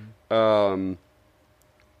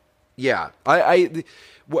 Yeah,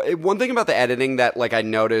 one thing about the editing that like I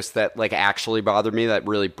noticed that like actually bothered me, that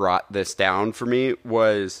really brought this down for me,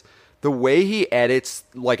 was the way he edits,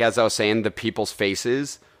 like as I was saying, the people's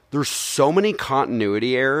faces. There's so many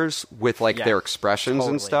continuity errors with like their expressions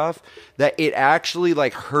and stuff that it actually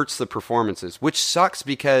like hurts the performances, which sucks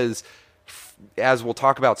because as we'll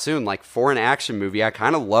talk about soon, like for an action movie, I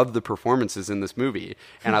kind of love the performances in this movie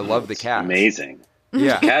and I love the cast. Amazing.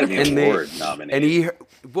 Yeah, Academy Award nominated.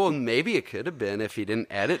 And well, maybe it could have been if he didn't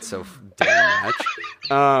edit so damn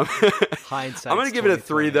much. Hindsight. I'm gonna give it a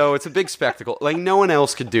 3 though. It's a big spectacle. Like no one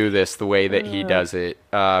else could do this the way that he does it,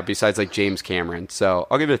 besides like James Cameron. So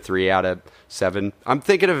I'll give it a 3 out of 7. I'm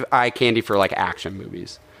thinking of eye candy for like action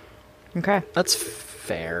movies. Okay. That's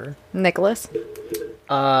fair. Nicholas?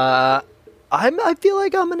 I feel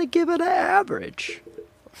like I'm gonna give it an average.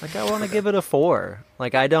 Like I want to give it a 4.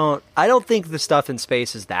 Like I don't think the stuff in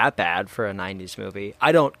space is that bad for a 90s movie.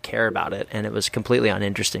 I don't care about it, and it was completely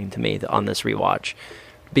uninteresting to me on this rewatch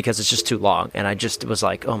because it's just too long. And I just was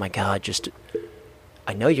like, oh my god,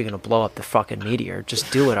 I know you're gonna blow up the fucking meteor.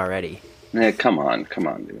 Just do it already. Yeah, come on,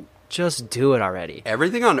 dude. Just do it already.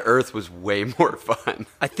 Everything on Earth was way more fun.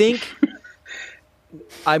 I think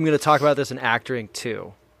I'm gonna talk about this in acting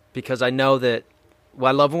too, because I know that. Well,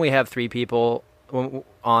 I love when we have 3 people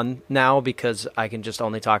on now because I can just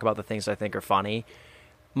only talk about the things I think are funny.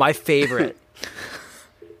 My favorite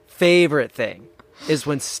thing is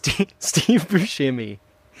when Steve Buscemi,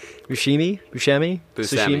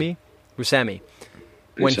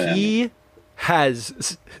 when he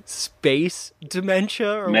has space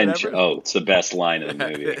dementia or whatever. Oh, it's the best line of the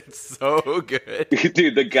movie. It's so good.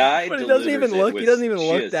 Dude, the guy But he doesn't even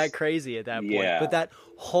look that crazy at that point. Yeah. But that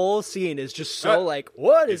whole scene is just so like,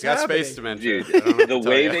 what is He's got happening? space dementia. Dude, the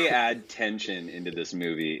way they add tension into this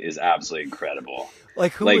movie is absolutely incredible.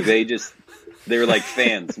 Like who? Like they were like,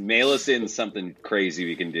 fans, mail us in something crazy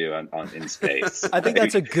we can do in space. I think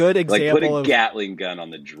that's a good example like put a of Gatling gun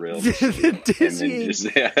on the drill the machine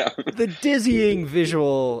the dizzying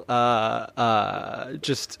visual,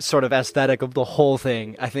 just sort of aesthetic of the whole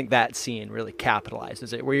thing. I think that scene really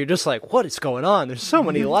capitalizes it, where you're just like, what is going on? There's so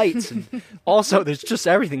many lights, and also there's just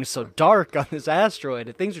everything's so dark on this asteroid,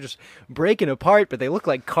 and things are just breaking apart, but they look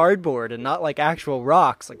like cardboard and not like actual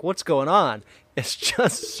rocks. Like, what's going on? It's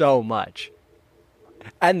just so much.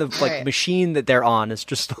 And the machine that they're on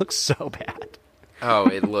just looks so bad. Oh,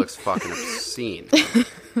 it looks fucking obscene. It's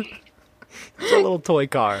a little toy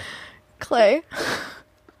car. Clay?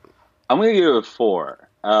 I'm gonna give it a 4.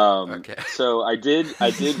 Okay. So I did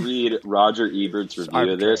read Roger Ebert's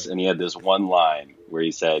review of this, and he had this one line where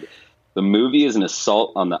he said, "The movie is an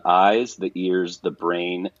assault on the eyes, the ears, the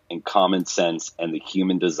brain, and common sense, and the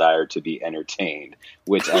human desire to be entertained,"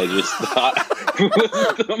 which I just thought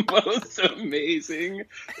was the most amazing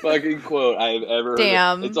fucking quote I have ever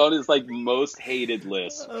heard. It's on his most hated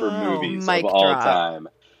list for movies of all time.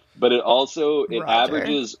 But it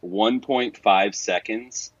averages 1.5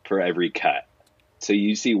 seconds per every cut. So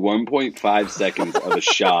you see 1.5 seconds of a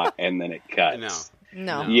shot, and then it cuts.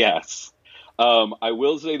 No. Yes. I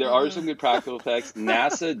will say there are some good practical effects.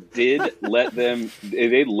 NASA did let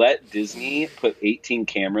Disney put 18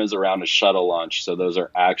 cameras around a shuttle launch, so those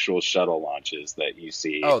are actual shuttle launches that you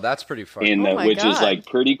see. Oh, that's pretty fun. Which is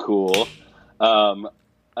pretty cool.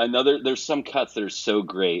 There's some cuts that are so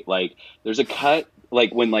great. Like there's a cut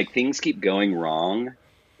when things keep going wrong.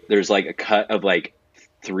 There's a cut of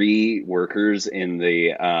 3 workers in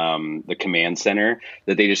the command center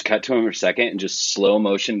that they just cut to them for a second and just slow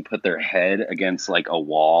motion put their head against a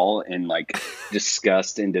wall in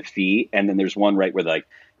disgust and defeat. And then there's one right where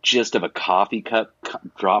just of a coffee cup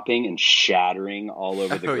dropping and shattering all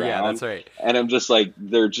over the ground. Yeah, that's right. And I'm just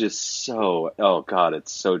they're just so, oh God,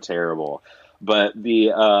 it's so terrible. But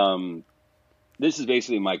the this is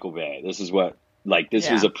basically Michael Bay. This is what this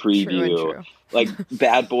was a preview. True.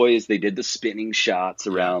 Bad Boys, they did the spinning shots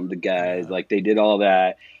around the guys. They did all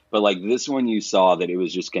that. But this one, you saw that it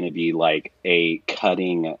was just going to be a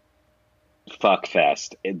cutting fuck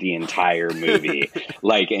fest the entire movie.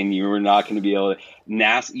 And you were not going to be able to.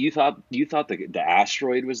 NASA, you thought the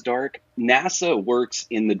asteroid was dark? NASA works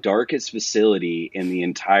in the darkest facility in the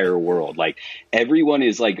entire world. Everyone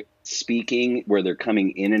is speaking where they're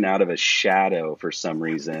coming in and out of a shadow for some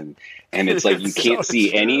reason, and it's you can't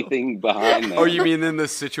see anything behind them. Oh, you mean in the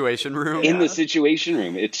Situation Room? In the Situation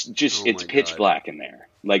Room, it's just it's pitch black in there.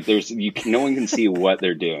 No one can see what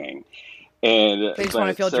they're doing, and they just want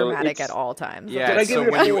to feel dramatic at all times. Yeah, but so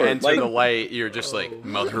when you enter the light, you're just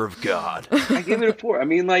Mother of God. I give it a 4. I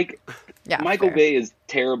mean, Michael fair. Bay is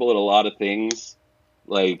terrible at a lot of things.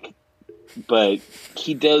 but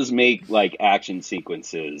he does make like action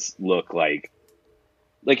sequences look like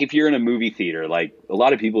if you're in a movie theater, like a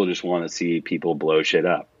lot of people just want to see people blow shit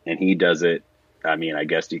up, and he does it. I mean, I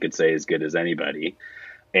guess you could say as good as anybody.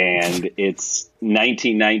 And it's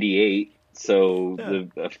 1998, so the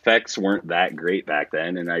effects weren't that great back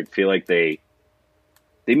then, and I feel like they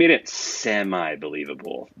made it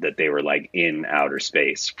semi-believable that they were like in outer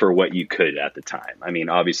space for what you could at the time. I mean,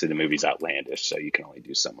 obviously the movie's outlandish, so you can only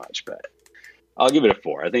do so much, but I'll give it a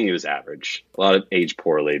 4. I think it was average. A lot of aged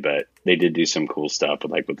poorly, but they did do some cool stuff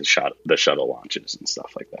with the shuttle launches and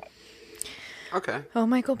stuff like that. Okay. Oh,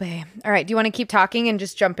 Michael Bay. All right. Do you want to keep talking and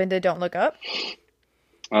just jump into Don't Look Up?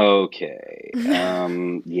 Okay.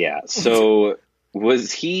 Yeah. So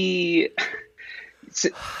was he?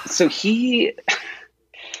 So he.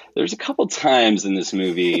 There's a couple times in this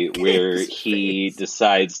movie where he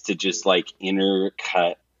decides to just like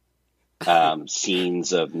intercut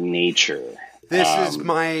scenes of nature. This is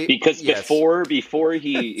my because before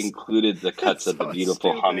he included the cuts of the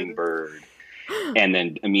beautiful hummingbird, and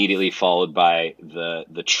then immediately followed by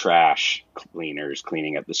the trash cleaners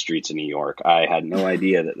cleaning up the streets of New York. I had no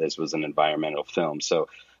idea that this was an environmental film, so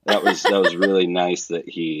that was really nice that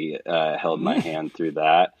he held my hand through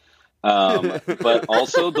that. But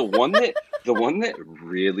also the one that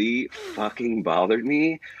really fucking bothered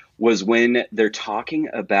me was when they're talking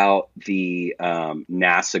about the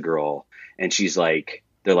NASA girl, and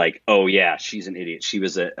they're like, oh yeah, she's an idiot. She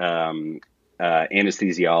was a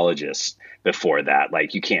anesthesiologist before that.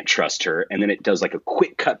 Like, you can't trust her. And then it does like a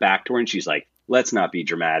quick cut back to her, and she's like, let's not be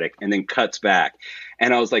dramatic, and then cuts back.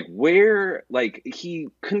 And I was like, he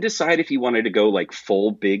couldn't decide if he wanted to go like full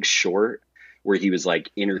Big Short, where he was like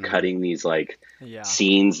intercutting these like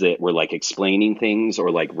scenes that were like explaining things or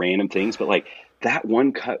like random things. But like that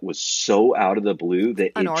one cut was so out of the blue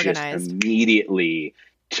that it just immediately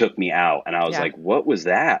took me out. And I was like, what was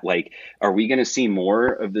that? Like, are we going to see more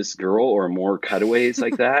of this girl or more cutaways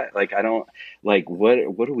like that? Like, I don't like, what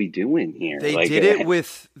are we doing here? They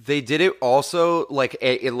did it also like,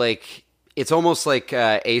 it's almost like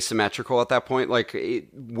asymmetrical at that point. Like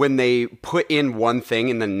when they put in one thing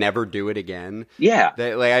and then never do it again. Yeah.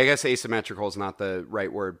 I guess asymmetrical is not the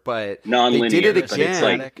right word, but non-linear, they did it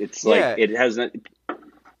again. It's like it hasn't.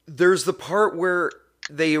 There's the part where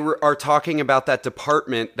they are talking about that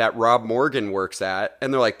department that Rob Morgan works at,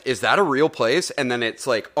 and they're like, is that a real place? And then it's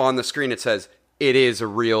like on the screen, it says, it is a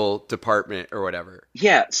real department or whatever.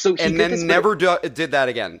 Yeah. So he never did that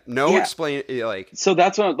again. Explain like. So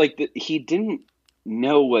that's what he didn't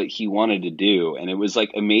know what he wanted to do, and it was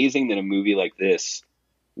like amazing that a movie like this,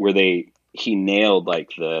 where he nailed like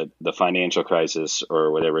the financial crisis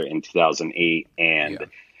or whatever in 2008 and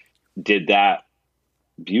did that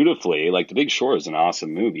beautifully. Like The Big Short is an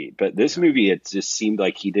awesome movie, but this movie, it just seemed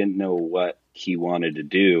like he didn't know what he wanted to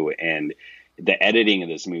do, and the editing of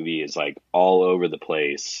this movie is like all over the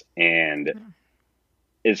place. And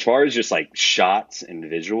as far as just like shots and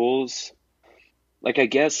visuals, like I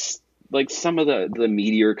guess like some of the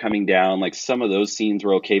meteor coming down, like some of those scenes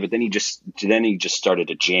were okay, but then he just started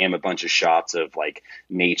to jam a bunch of shots of like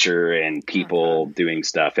nature and people doing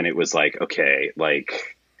stuff, and it was like, okay,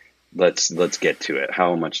 like let's get to it.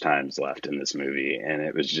 How much time's left in this movie? And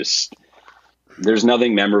it was just, there's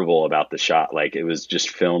nothing memorable about the shot. Like it was just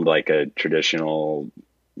filmed like a traditional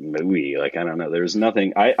movie. Like, I don't know. There was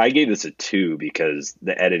nothing. I gave this a 2 because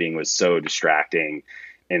the editing was so distracting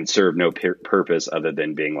and served no purpose other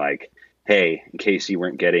than being like, hey, in case you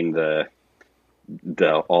weren't getting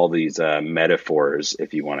all these metaphors,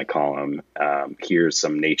 if you want to call them, here's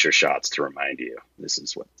some nature shots to remind you this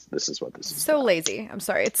is what this is so about. Lazy. I'm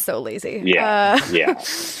sorry, it's so lazy. Yeah.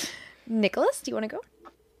 Nicholas, do you want to go?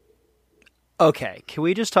 Okay, can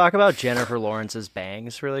we just talk about Jennifer Lawrence's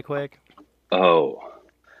bangs really quick? Oh,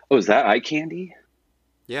 is that eye candy?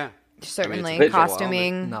 Yeah, certainly.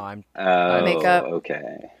 Costuming. No, I'm makeup.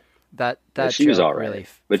 Okay. That she was all right, really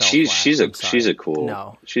but she's a cool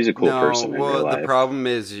person in real life. The problem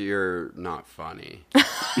is you're not funny.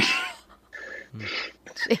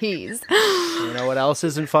 Jeez. You know what else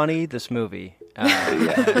isn't funny? This movie.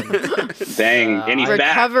 Bang! And he's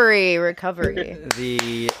recovery.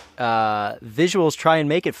 The visuals try and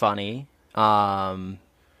make it funny,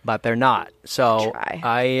 but they're not. So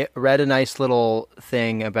I read a nice little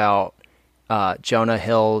thing about Jonah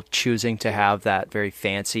Hill choosing to have that very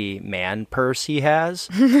fancy man purse he has.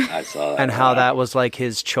 I saw that. And how that was like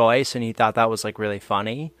his choice, and he thought that was like really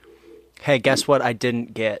funny. Hey, guess what? I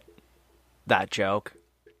didn't get that joke.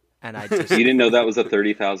 And I just... You didn't know that was a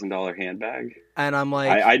 $30,000 handbag? And I'm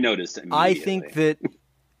like... I noticed immediately. I think that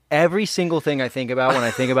every single thing I think about when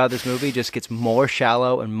I think about this movie just gets more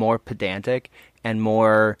shallow and more pedantic and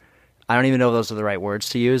more. I don't even know if those are the right words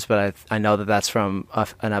to use, but I know that that's from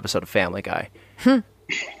an episode of Family Guy.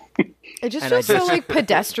 It just feels so like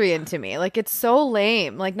pedestrian to me. Like it's so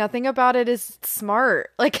lame. Like nothing about it is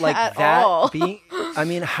smart. Like at that all. I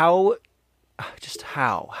mean, how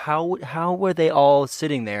were they all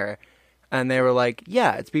sitting there, and they were like,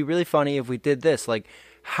 "Yeah, it'd be really funny if we did this." Like,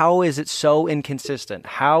 how is it so inconsistent?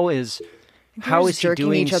 How is he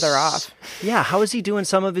doing each other off? Yeah, how is he doing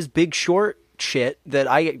some of his Big Short shit that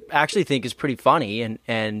I actually think is pretty funny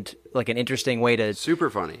and like an interesting way to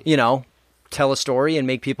super funny, tell a story and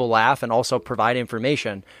make people laugh and also provide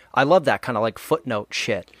information. I love that kind of like footnote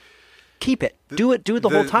shit. Keep it. Do it the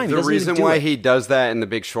whole time. The reason why he does that in The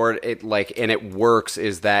Big Short, and it works,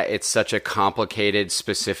 is that it's such a complicated,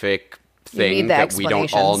 specific thing that we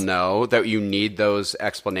don't all know, that you need those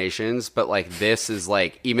explanations. But like this is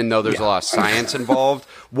like, even though there's a lot of science involved,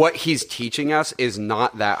 what he's teaching us is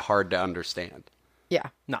not that hard to understand. Yeah.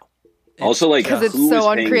 No. Also, like, who it's was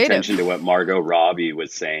so paying uncreative. attention to what Margot Robbie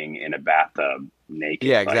was saying in a bathtub naked?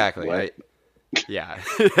 Yeah, Like, exactly. what? Yeah.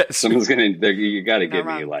 Someone's gonna. You got to give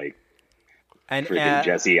me like and freaking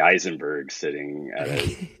Jesse Eisenberg sitting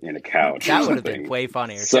in a couch. That or would have been something. way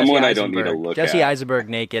funnier. Someone Jesse I don't need to look Jesse at. Eisenberg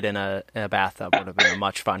naked in a bathtub would have been a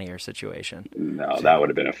much funnier situation. No, that would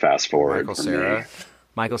have been a fast forward. Michael for Cera. me.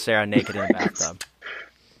 Michael Cera naked in a bathtub.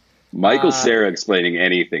 Michael Cera explaining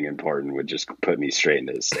anything important would just put me straight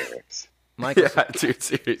into hysterics. Michael, Yeah, dude,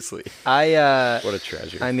 seriously. what a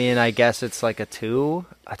treasure. I mean, I guess it's like a 2.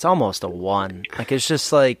 It's almost a 1. Like it's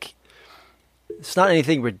just like it's not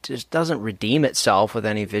anything. It just doesn't redeem itself with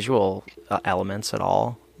any visual elements at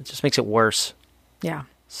all. It just makes it worse. Yeah.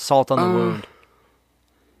 Salt on the wound.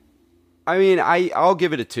 I mean, I'll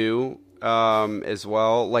give it a 2 as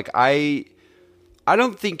well. Like I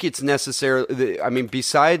don't think it's necessarily. I mean,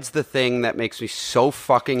 besides the thing that makes me so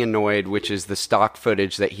fucking annoyed, which is the stock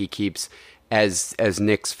footage that he keeps, as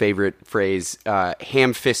Nick's favorite phrase,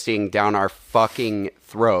 ham-fisting down our fucking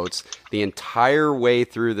throats the entire way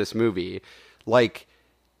through this movie, like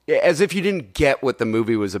as if you didn't get what the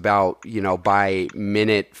movie was about, by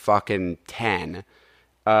minute fucking 10.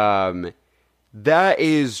 That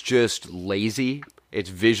is just lazy. It's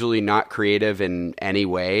visually not creative in any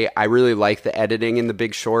way. I really like the editing in The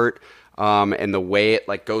Big Short, and the way it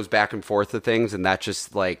like goes back and forth to things, and that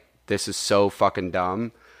just like, this is so fucking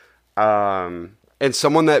dumb. And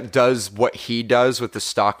someone that does what he does with the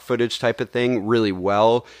stock footage type of thing really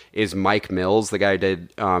well is Mike Mills, the guy who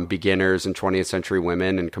did Beginners and 20th Century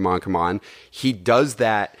Women and Come On, Come On. He does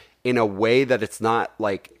that in a way that it's not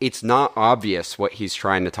obvious what he's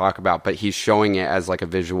trying to talk about, but he's showing it as like a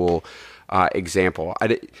visual example.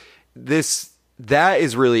 That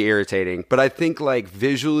is really irritating, but I think like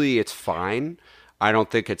visually it's fine. I don't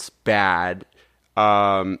think it's bad.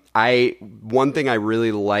 One thing I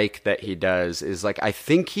really like that he does is like, I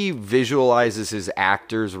think he visualizes his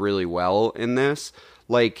actors really well in this.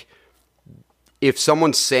 Like, if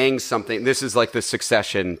someone's saying something, this is like the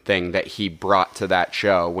Succession thing that he brought to that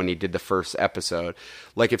show when he did the first episode.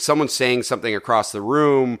 Like, if someone's saying something across the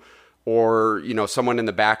room, or someone in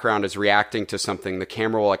the background is reacting to something, the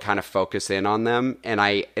camera will like kind of focus in on them, and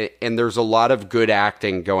there's a lot of good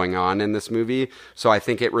acting going on in this movie, so I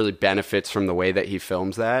think it really benefits from the way that he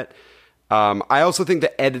films that. I also think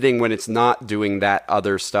the editing, when it's not doing that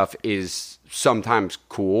other stuff, is sometimes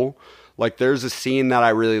cool. Like, there's a scene that I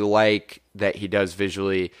really like that he does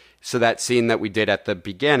visually. So that scene that we did at the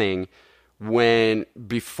beginning,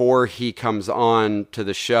 before he comes on to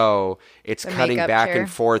the show, it's cutting back and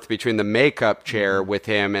forth between the makeup chair with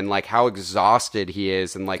him and like how exhausted he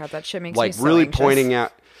is, and like, God, that shit makes like me so really anxious. pointing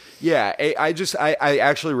out. Yeah, I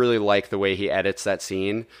actually really like the way he edits that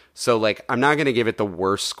scene. So like, I'm not gonna give it the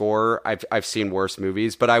worst score. I've seen worse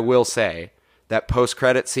movies, but I will say that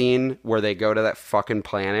post-credit scene where they go to that fucking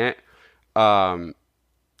planet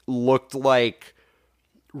looked like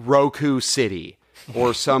Roku City.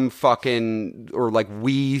 Or some fucking, or like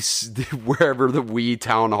wherever the Wii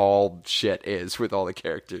Town Hall shit is with all the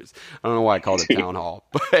characters. I don't know why I called it Town Hall,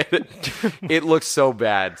 but it looks so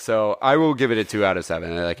bad. So I will give it a 2 out of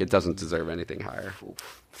 7. Like, it doesn't deserve anything higher.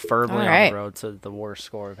 Firmly right. on the road to the worst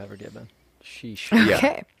score I've ever given. Sheesh. Yeah.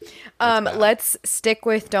 Okay. Let's stick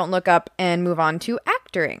with Don't Look Up and move on to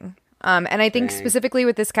acting. And I think specifically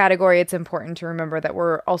with this category, it's important to remember that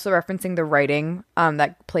we're also referencing the writing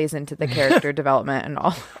that plays into the character development and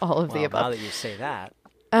all of the Now above. that you say that.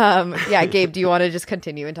 Yeah, Gabe, do you want to just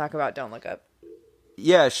continue and talk about Don't Look Up?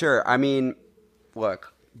 Yeah, sure. I mean,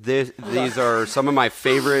 look, these are some of my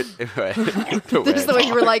favorite. Just the way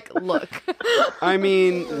you were like, look. I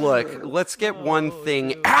mean, look. Let's get one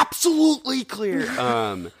thing absolutely clear.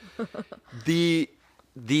 The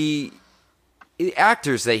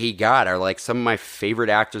actors that he got are like some of my favorite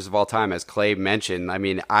actors of all time, as Clay mentioned. I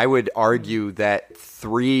mean, I would argue that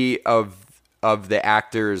 3 of the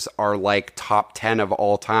actors are like top 10 of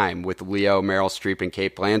all time, with Leo, Meryl Streep, and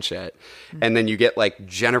Cate Blanchett. And then you get like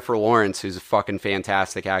Jennifer Lawrence, who's a fucking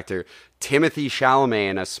fantastic actor. Timothy Chalamet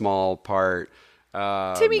in a small part.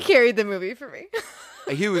 Timmy carried the movie for me.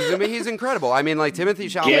 He's incredible. I mean, like Timothy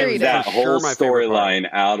Chalamet Get was that for whole sure my favorite part. storyline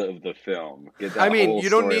out of the film. Get that I mean, whole you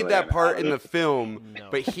don't need that storyline part out in of the film,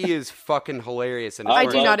 but he is fucking hilarious. And I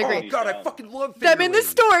do not agree. Oh God, I fucking love Them in the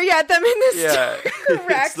store, them in the Yeah, store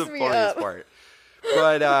cracks it's the me funniest up. part.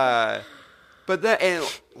 But that, and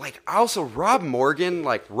like also Rob Morgan,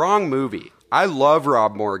 like wrong movie. I love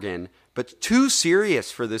Rob Morgan, but too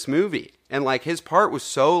serious for this movie. And like his part was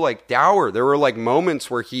so like dour. There were like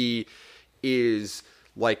moments where he is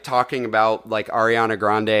like talking about like Ariana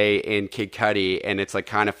Grande and Kid Cudi, and it's like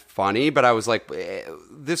kind of funny, but I was like,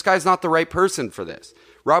 this guy's not the right person for this.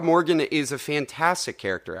 Rob Morgan is a fantastic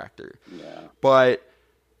character actor. Yeah. But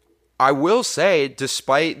I will say,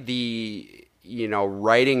 despite the,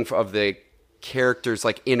 writing of the characters,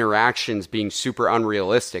 like interactions being super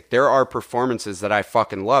unrealistic, there are performances that I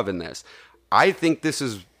fucking love in this. I think this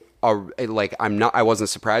is I wasn't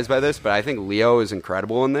surprised by this, but I think Leo is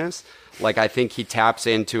incredible in this. Like, I think he taps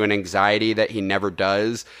into an anxiety that he never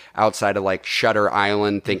does outside of like Shutter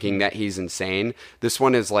Island, thinking that he's insane. This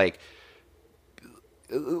one is there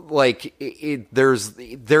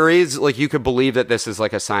is like, you could believe that this is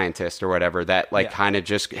like a scientist or whatever that like kind of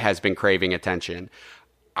just has been craving attention.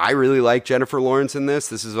 I really like Jennifer Lawrence in this.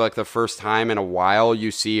 This is like the first time in a while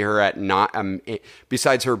you see her at not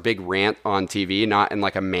besides her big rant on TV, not in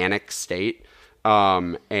like a manic state.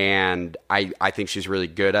 And I think she's really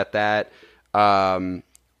good at that.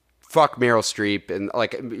 Fuck Meryl Streep, and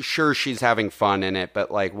like, sure, she's having fun in it, but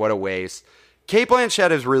like, what a waste. Cate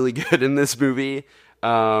Blanchett is really good in this movie.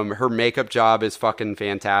 Her makeup job is fucking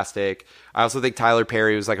fantastic. I also think Tyler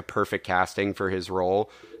Perry was like a perfect casting for his role.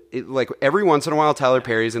 Like every once in a while, Tyler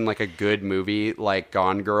Perry's in like a good movie, like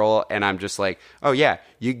Gone Girl, and I'm just like, oh yeah,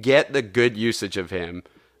 you get the good usage of him.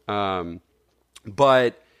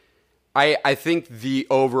 But I think the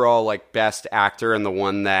overall like best actor and the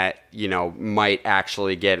one that might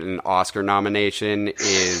actually get an Oscar nomination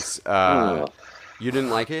is you didn't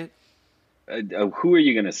like it? Who are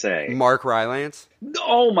you going to say? Mark Rylance.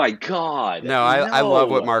 Oh my God. No, I love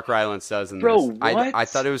what Mark Rylance does in this. What? I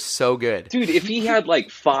thought it was so good. Dude, if he had like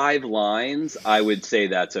 5 lines, I would say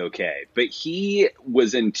that's okay. But he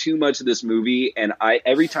was in too much of this movie, and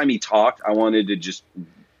every time he talked, I wanted to just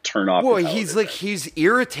turn off. Well, he's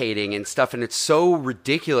irritating and stuff, and it's so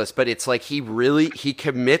ridiculous, but it's like he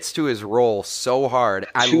commits to his role so hard.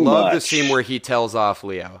 I love the scene where he tells off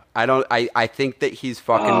Leo. I think that he's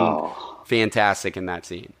fucking fantastic in that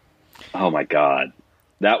scene. Oh my God.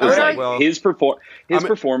 That was his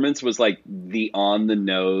performance was like the on the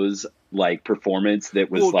nose like performance that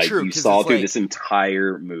was you saw through this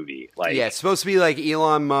entire movie. Like, yeah, it's supposed to be like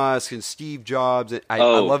Elon Musk and Steve Jobs. I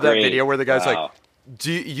love that video where the guy's like,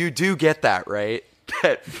 you do get that, right?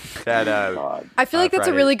 I feel like that's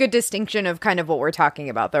a really good distinction of kind of what we're talking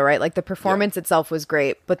about, though, right? Like the performance itself was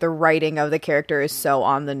great, but the writing of the character is so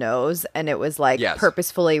on the nose, and it was like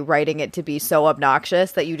purposefully writing it to be so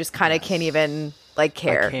obnoxious that you just kind of can't even like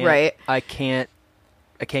care, right? I can't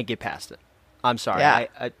get past it. I'm sorry.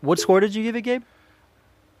 Yeah. What score did you give it, Gabe?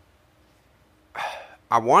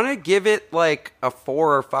 I want to give it like a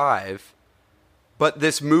 4 or 5, but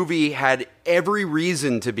this movie had every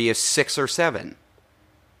reason to be a 6 or 7.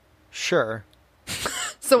 Sure.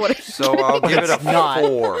 So I'll give it a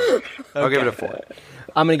 4. I'll give it a 4.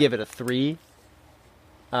 I'm gonna give it a 3.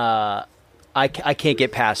 I can't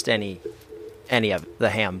get past any of the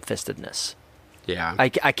ham-fistedness. Yeah, I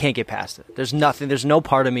can't get past it. There's no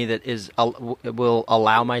part of me that will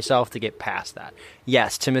allow myself to get past that.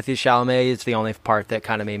 Yes, Timothy Chalamet is the only part that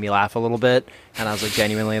kind of made me laugh a little bit, and I was like,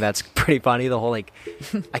 genuinely, that's pretty funny. The whole like,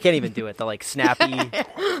 I can't even do it. The like snappy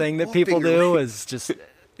thing that people do is just.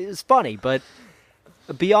 It's funny, but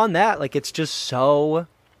beyond that, like, it's just so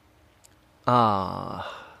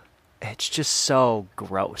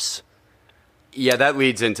gross. Yeah, that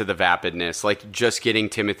leads into the vapidness. Like, just getting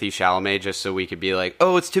Timothy Chalamet just so we could be like,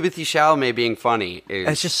 oh, it's Timothy Chalamet being funny.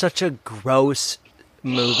 It's just such a gross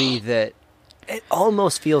movie that it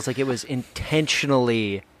almost feels like it was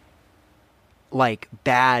intentionally, like,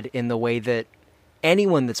 bad in the way that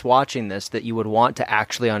anyone that's watching this that you would want to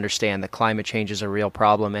actually understand that climate change is a real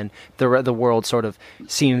problem, and the world sort of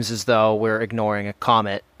seems as though we're ignoring a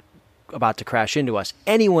comet about to crash into us.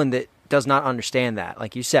 Anyone that does not understand that,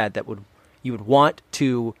 like you said, you would want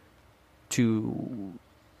to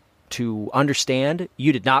understand.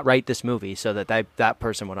 You did not write this movie so that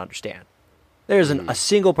person would understand. There isn't a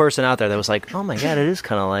single person out there that was like, oh my God, it is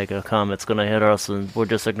kind of like a comet's going to hit us and we're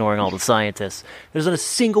just ignoring all the scientists. There's not a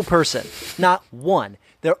single person, not one.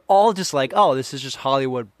 They're all just like, oh, this is just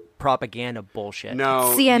Hollywood propaganda bullshit.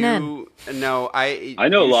 No, CNN. I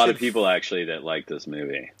know a lot of people actually that like this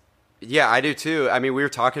movie. Yeah, I do too. I mean, we were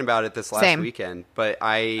talking about it this last weekend, but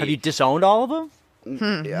have you disowned all of them?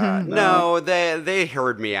 No, they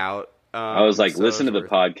heard me out. I was like, listen to the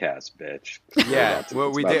podcast, bitch. Yeah,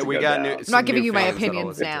 well, we did. We got new. I'm not giving you my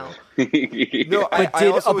opinions now. No,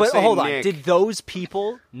 hold on. Nick, did those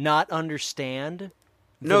people not understand?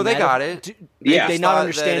 No, they got it. Did they not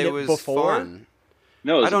understand it before? Fun.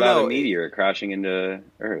 No, it was about a meteor crashing into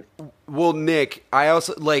Earth. Well, Nick, I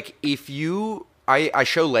also like if you. I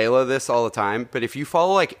show Layla this all the time, but if you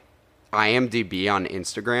follow like IMDb on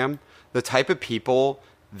Instagram, the type of people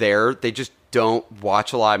there, they just don't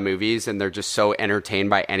watch a lot of movies and they're just so entertained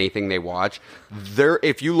by anything they watch.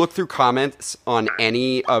 If you look through comments on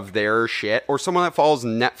any of their shit, or someone that follows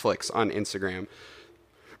Netflix on Instagram,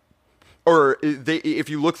 or if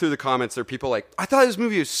you look through the comments, there are people like, I thought this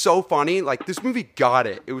movie was so funny. Like, this movie got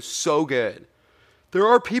it. It was so good. There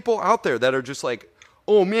are people out there that are just like,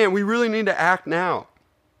 oh man, we really need to act now.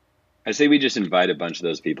 I say we just invite a bunch of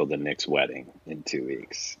those people to Nick's wedding in 2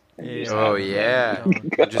 weeks. Oh yeah.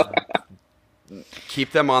 Just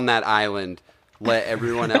keep them on that island. Let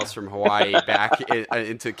everyone else from Hawaii back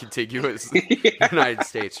into contiguous United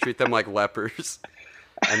States. Treat them like lepers,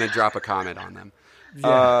 and then drop a comment on them.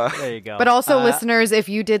 There you go. But also, listeners, if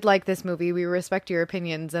you did like this movie, we respect your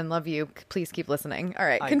opinions and love you. Please keep listening. All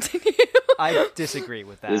right, continue. I disagree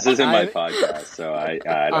with that. This isn't my podcast, so I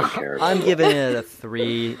don't care. I'm giving it a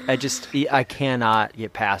 3. I cannot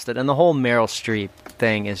get past it. And the whole Meryl Streep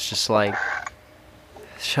thing is just like,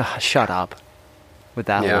 shut up with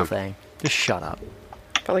that whole thing. Just shut up.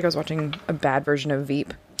 I felt like I was watching a bad version of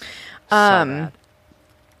Veep. Bad.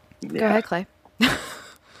 Go ahead, Clay.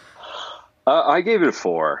 I gave it a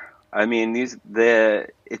 4. I mean,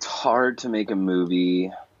 it's hard to make a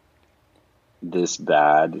movie this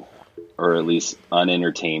bad, or at least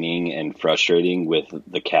unentertaining and frustrating with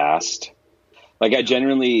the cast. Like, I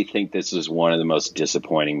genuinely think this is one of the most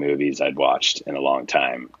disappointing movies I'd watched in a long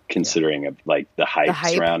time, considering like the hype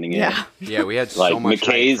surrounding it. Yeah, we had like so much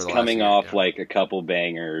McKay's hype coming off like a couple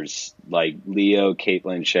bangers, like Leo, Cate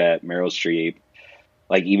Blanchett, Meryl Streep,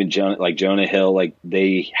 like even Jonah Hill. Like,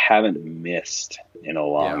 they haven't missed in a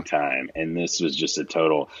long time, and this was just a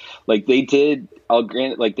total. Like, they did. I'll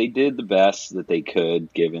grant it. Like, they did the best that they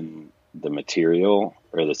could given the material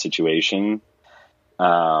or the situation.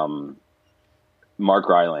 Mark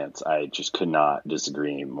Rylance, I just could not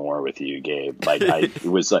disagree more with you, Gabe. Like, it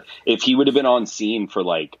was like, if he would have been on scene for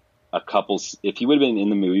like if he would have been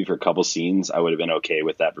in the movie for a couple scenes, I would have been okay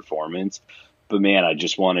with that performance. But man, I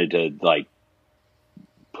just wanted to like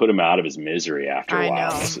put him out of his misery after a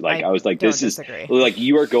while. Like, I was like, this is like,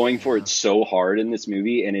 you are going for it so hard in this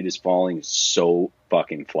movie, and it is falling so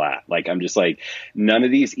fucking flat. Like, I'm just like, none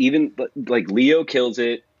of these, even like Leo kills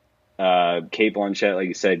it. Cate Blanchett, like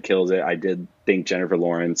you said, kills it. I did think Jennifer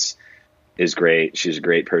Lawrence is great. She's a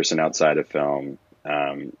great person outside of film.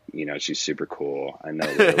 You know, she's super cool. I know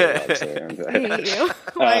Leo loves her. I hate you.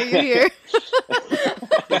 Why are you here?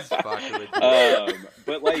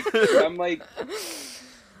 But like, I'm like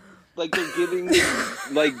they're giving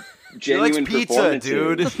like genuine pizza,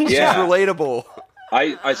 dude. Yeah, she's relatable.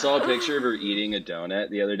 I saw a picture of her eating a donut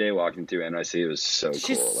the other day walking through NYC. It was so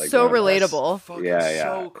She's cool. Like, so relatable. Yeah.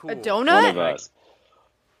 So cool. A donut? One of us.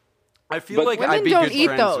 I feel like I'd be don't good eat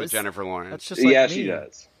friends those. with Jennifer Lawrence. That's just like Yeah, me. she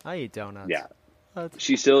does. I eat donuts. Yeah.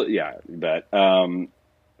 She still, but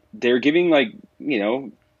they're giving like, you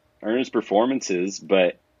know, earnest performances,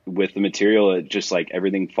 but with the material, it just like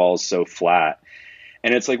everything falls so flat.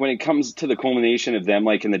 And it's like when it comes to the culmination of them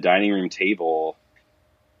like in the dining room table,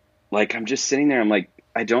 like I'm just sitting there, I'm like,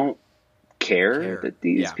 I don't care that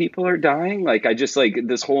these people are dying. Like, I just like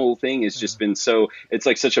this whole thing has just been so, it's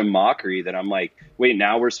like such a mockery that I'm like, wait,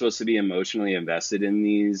 now we're supposed to be emotionally invested in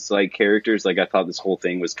these like characters. Like, I thought this whole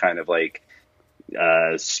thing was kind of like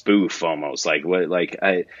spoof almost. Like, what, like,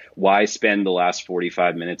 why spend the last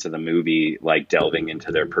 45 minutes of the movie like delving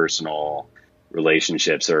into their personal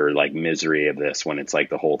relationships or like misery of this, when it's like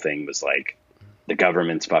the whole thing was like the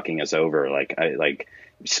government's fucking us over. Like,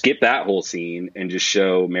 skip that whole scene and just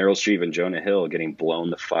show Meryl Streep and Jonah Hill getting blown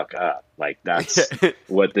the fuck up. Like, that's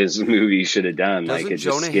what this movie should have done. Doesn't like,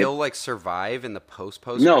 Jonah Hill like survive in the post?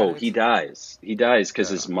 No, he dies. He dies because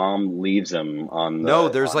his mom leaves him on.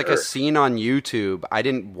 There's like a scene on YouTube. I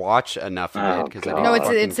didn't watch enough of it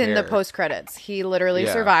because it's in the post credits. He literally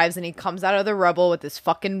survives and he comes out of the rubble with this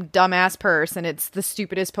fucking dumbass purse, and it's the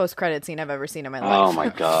stupidest post credit scene I've ever seen in my life. Oh my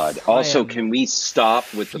god! Also, can we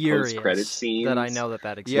stop with the post credit scene? That I know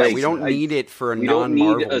that exists. Yeah, we don't need it for a non-Marvel movie.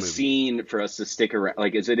 We don't need a scene for us to stick around.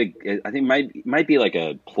 Like, is it? I think might be like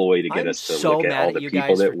a ploy to get us to look at all the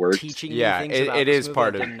people that work. Yeah, it is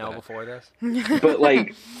part of. I didn't know before this. But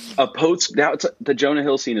like the Jonah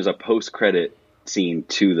Hill scene is a post credit scene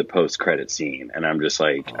to the post credit scene, and I'm just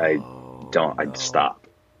like, I'd stop.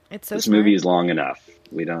 It's so this smart. movie is long enough.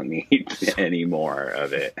 We don't need any more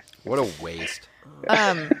of it. What a waste.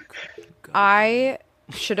 I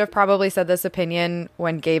should have probably said this opinion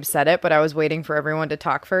when Gabe said it, but I was waiting for everyone to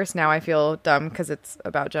talk first. Now I feel dumb because it's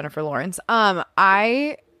about Jennifer Lawrence.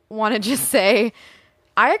 I want to just say,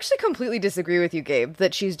 I actually completely disagree with you, Gabe,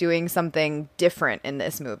 that she's doing something different in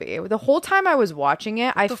this movie. The whole time I was watching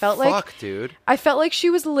it, I felt like she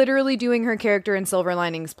was literally doing her character in Silver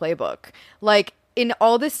Linings Playbook. Like, in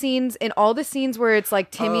all the scenes where it's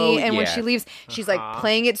like Timmy when she leaves, she's like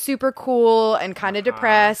playing it super cool and kind of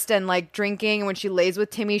depressed and like drinking. And when she lays with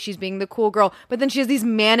Timmy, she's being the cool girl. But then she has these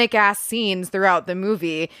manic ass scenes throughout the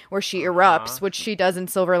movie where she erupts, which she does in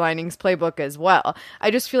Silver Linings Playbook as well.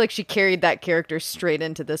 I just feel like she carried that character straight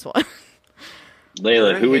into this one.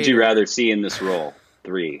 Layla, who would you rather see in this role?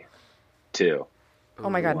 3, 2. Oh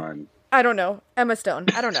my God. 1. I don't know. Emma Stone.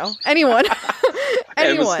 I don't know. Anyone.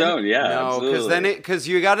 Emma Stone, yeah. No, because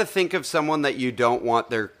you got to think of someone that you don't want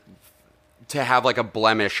to have like a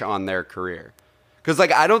blemish on their career. Because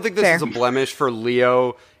like I don't think this is a blemish for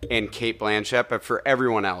Leo and Cate Blanchett, but for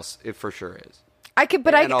everyone else, it for sure is.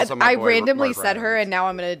 I randomly said her, and now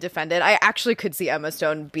I'm going to defend it. I actually could see Emma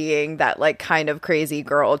Stone being that like kind of crazy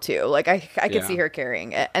girl too. Like I could see her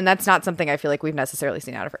carrying it, and that's not something I feel like we've necessarily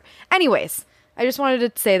seen out of her. Anyways. I just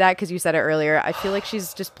wanted to say that because you said it earlier. I feel like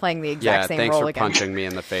she's just playing the exact same role again. Thanks for punching me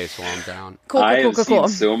in the face while I'm down. Cool. I have seen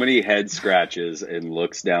so many head scratches and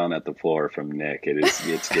looks down at the floor from Nick.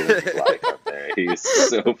 It's giving me life up there. He's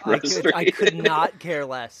so frustrated. I could not care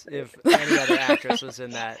less if any other actress was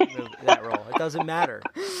in that role. It doesn't matter.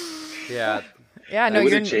 Yeah. Yeah, no,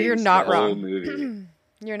 you're not wrong.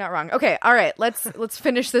 You're not wrong. Okay, all right. Let's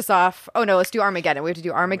finish this off. Oh no, let's do Armageddon. We have to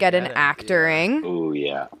do Armageddon acting. Yeah. Oh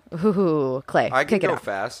yeah. Ooh, Clay. I can go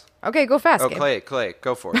fast. Okay, go fast. Oh, Gabe. Clay,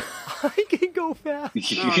 go for it. I can go fast.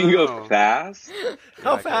 You can go fast.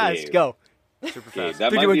 How fast? Go. Super fast.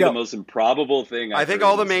 That might be the most improbable thing. I think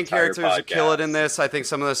all the main characters kill it in this. I think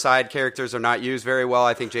some of the side characters are not used very well.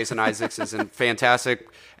 I think Jason Isaacs is a fantastic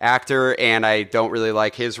actor, and I don't really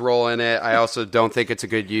like his role in it. I also don't think it's a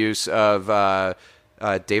good use of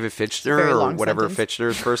David Fincher or whatever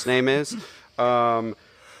Fincher's first name is.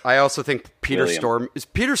 I also think Peter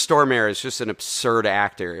Stormare is just an absurd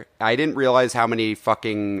actor. I didn't realize how many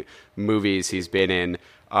fucking movies he's been in,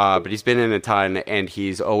 but he's been in a ton, and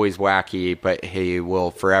he's always wacky, but he will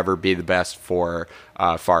forever be the best for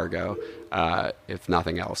Fargo, if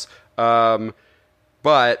nothing else.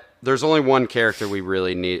 But there's only one character we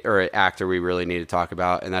really need, or actor we really need to talk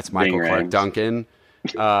about, and that's Michael Clark Duncan.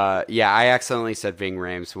 I accidentally said Ving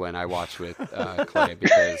Rhames when I watched with Clay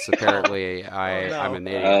because apparently I'm an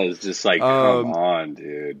idiot. I was just like, come on,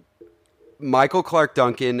 dude. Michael Clark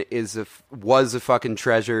Duncan was a fucking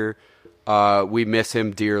treasure. We miss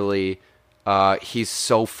him dearly. He's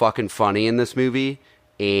so fucking funny in this movie,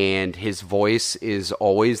 and his voice is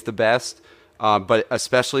always the best. But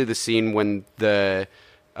especially the scene when they're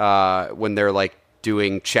like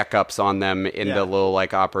doing checkups on them in the little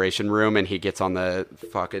like operation room, and he gets on the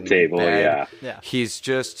fucking table. Bed. Yeah. He's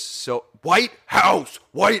just so White House.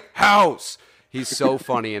 He's so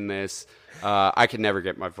funny in this. I can never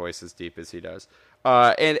get my voice as deep as he does.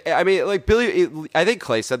 And I mean, like I think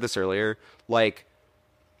Clay said this earlier. Like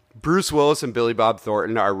Bruce Willis and Billy Bob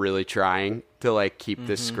Thornton are really trying to like keep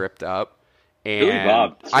this script up. And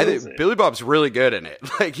I think Billy Bob's really good in it.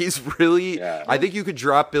 Like he's really. Yeah. I think you could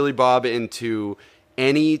drop Billy Bob into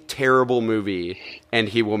any terrible movie, and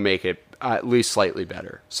he will make it at least slightly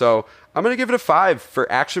better. So I'm gonna give it a 5 for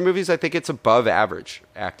action movies. I think it's above average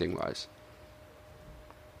acting wise.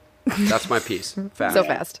 That's my piece. Fast. So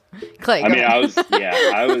fast, Clay. I mean, I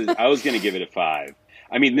was gonna give it a 5.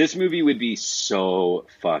 I mean, this movie would be so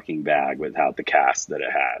fucking bad without the cast that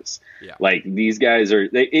it has. Yeah. Like, these guys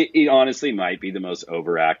it honestly might be the most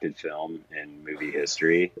overacted film in movie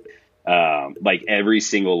history. Like every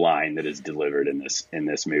single line that is delivered in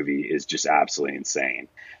this movie is just absolutely insane.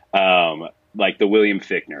 Like the William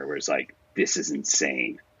Fichtner, where it's like, "This is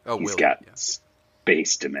insane. He's got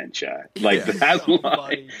space dementia." Like that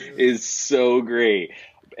line is so great.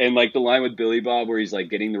 And like the line with Billy Bob where he's like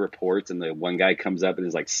getting the reports and the one guy comes up and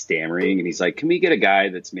is like stammering and he's like, "Can we get a guy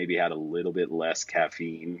that's maybe had a little bit less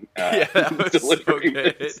caffeine?" That was so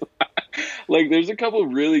good. Like there's a couple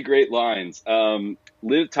really great lines.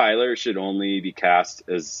 Liv Tyler should only be cast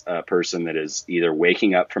as a person that is either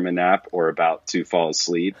waking up from a nap or about to fall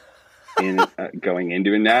asleep in going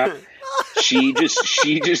into a nap. She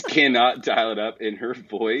just cannot dial it up, and her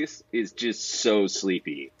voice is just so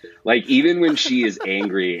sleepy. Like even when she is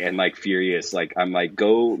angry and like furious, like I'm like,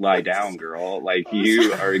 "Go lie down, girl. Like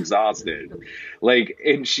you are exhausted." Like,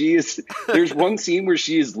 and there's one scene where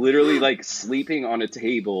she is literally like sleeping on a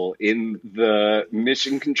table in the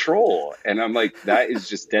mission control, and I'm like, that is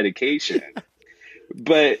just dedication.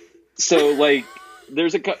 But so like,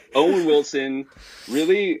 there's Owen Wilson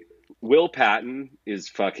really. Will Patton is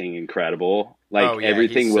fucking incredible. Like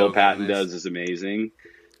everything Will Patton does is amazing.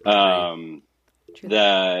 The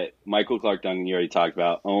Michael Clarke Duncan you already talked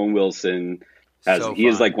about. Owen Wilson he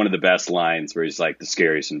is like one of the best lines where he's like the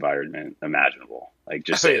scariest environment imaginable. Like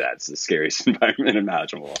just say that's the scariest environment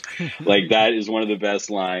imaginable. Like that is one of the best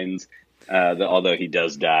lines. Although he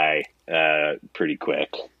does die pretty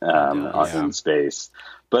quick in space.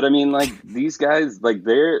 But I mean, like these guys, like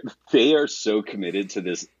they are so committed to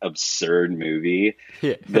this absurd movie.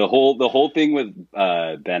 Yeah. The whole thing with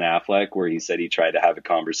Ben Affleck, where he said he tried to have a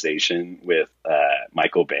conversation with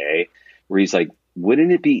Michael Bay, where he's like,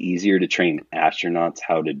 "Wouldn't it be easier to train astronauts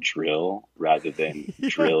how to drill rather than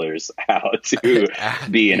drillers how to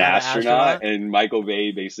be an astronaut?" And Michael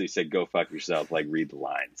Bay basically said, "Go fuck yourself. Like read the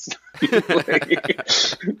lines."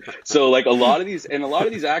 So like a lot of these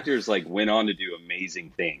actors like went on to do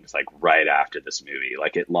amazing things like right after this movie.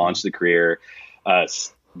 Like it launched the career.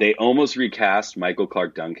 They almost recast Michael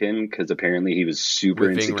Clarke Duncan because apparently he was super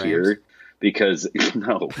insecure. Because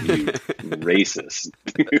no, racist.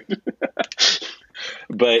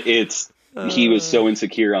 But he was so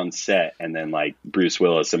insecure on set, and then like Bruce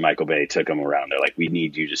Willis and Michael Bay took him around. They're like, "We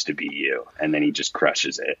need you just to be you," and then he just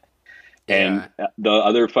crushes it. And the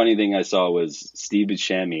other funny thing I saw was Steve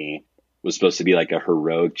Buscemi was supposed to be like a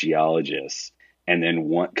heroic geologist, and then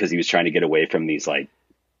because he was trying to get away from these like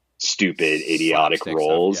stupid, idiotic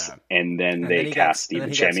roles, and then they cast Steve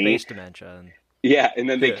Buscemi. Yeah, and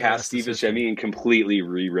then they cast Steve Buscemi and completely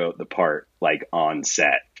rewrote the part like on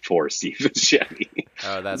set for Steve Buscemi.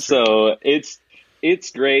 Oh, that's so it's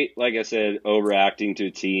great. Like I said, overacting to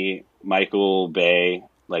a T. Michael Bay,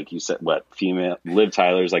 like you said, female Liv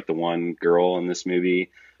Tyler's like the one girl in this movie,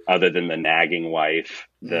 other than the nagging wife,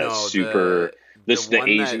 the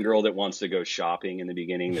Asian girl that wants to go shopping in the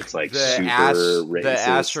beginning. That's like super racist. The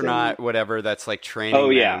astronaut, whatever. That's like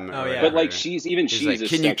training. Them but like she's like, a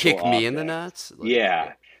can you kick me in the nuts?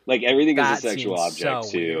 Like, like everything is a sexual object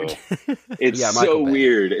too. It's so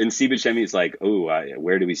weird. And Steve Buscemi's like, "Oh,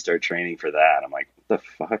 where do we start training for that?" I'm like, "What the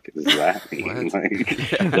fuck does that mean?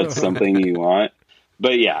 Like, that's something you want?"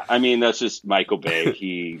 But yeah, I mean, that's just Michael Bay.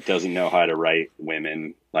 He doesn't know how to write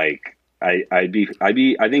women. Like, I think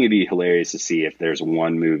it'd be hilarious to see if there's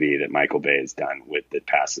one movie that Michael Bay has done that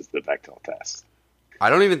passes the Bechdel test. I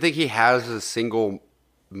don't even think he has a single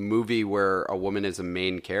movie where a woman is a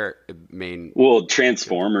main character. Well,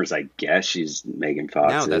 Transformers, I guess she's Megan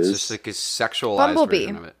Fox. No, that's just like a sexualized Bumblebee.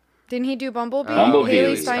 version of it. Didn't he do Bumblebee?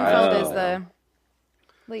 Haley Steinfeld is the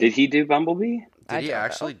lead. Did he do Bumblebee? Did he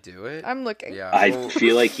actually do it? I'm looking. Yeah. I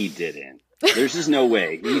feel like he didn't. There's just no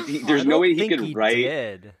way. There's no way he could write.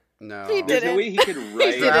 Did. No, there's no way he could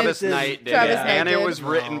write. Travis Knight did, Travis Knight and did. it was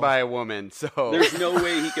written by a woman, so there's no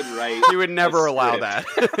way he could write. He would never allow that.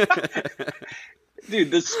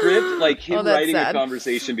 Dude, the script, like him writing sad. a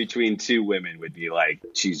conversation between two women would be like,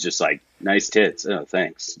 she's just like, "Nice tits. Oh,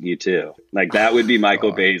 thanks. You too." Like that would be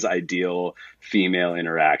Michael Bay's ideal female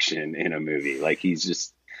interaction in a movie. Like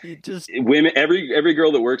women. Every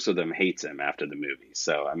girl that works with him hates him after the movie.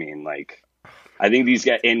 So I mean, like, I think these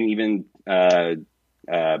guys, and even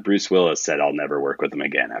Bruce Willis said, "I'll never work with him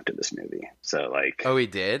again after this movie." So like, oh, he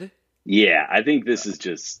did? Yeah, I think this is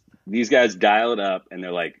just. These guys dial it up, and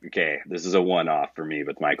they're like, "Okay, this is a one-off for me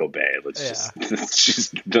with Michael Bay. Let's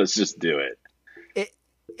just do it."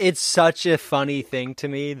 It's such a funny thing to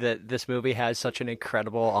me that this movie has such an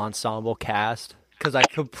incredible ensemble cast, because I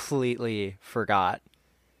completely forgot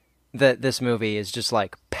that this movie is just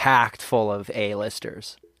like packed full of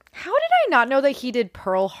A-listers. How did I not know that he did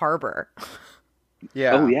Pearl Harbor?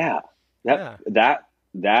 Yeah. Oh yeah.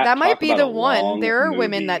 That might be the one. Long There are movie.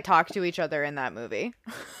 women that talk to each other in that movie.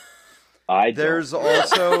 There's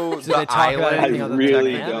also Do they the talk about island. anything I other than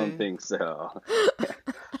really man? don't think so.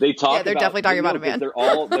 They talk. Yeah, they're definitely talking about a man. They're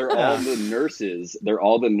all the nurses. They're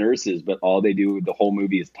all the nurses, but all they do the whole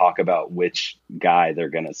movie is talk about which guy they're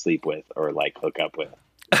gonna sleep with or like hook up with.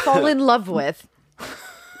 Fall in love with.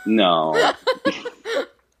 No,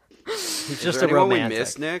 He's Is just there a anyone romantic. we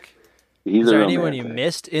missed, Nick? he's Is a there anyone you romantic.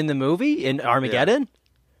 missed in the movie in Armageddon?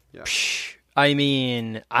 Yeah. Psh, I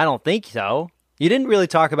mean, I don't think so. You didn't really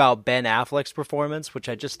talk about Ben Affleck's performance, which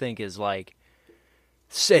I just think is like,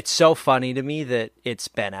 it's so funny to me that it's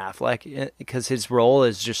Ben Affleck because his role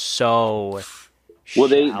is just so. Well,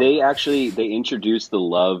 they shallow. actually introduced the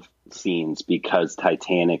love scenes because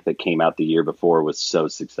Titanic that came out the year before was so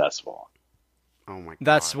successful. Oh my god.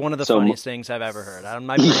 That's one of the So- funniest things I've ever heard.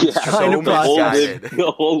 My brain's Yeah, trying to so much process. guys.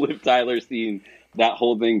 the whole Liv Tyler scene, that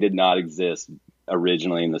whole thing did not exist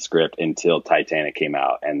originally in the script until Titanic came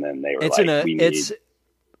out, and then they were It's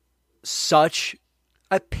such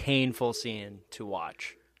a painful scene to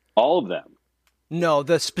watch. all of them. No,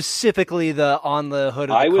 specifically the on the hood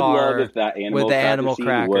of the I would car love if that animal with the cracker animal scene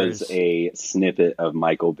crackers. was a snippet of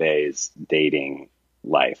Michael Bay's dating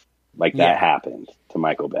life. Like Yeah. that happened to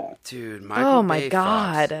Michael Bay. Dude, Michael Oh my Bay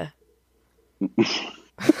god. fucks.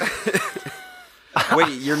 Wait,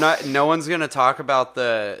 you're not. No one's gonna talk about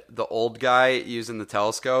the old guy using the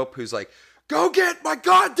telescope who's like, "Go get my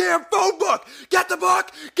goddamn phone book! Get the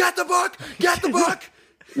book! Get the book! Get the book!"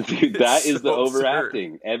 Dude, that is so the absurd.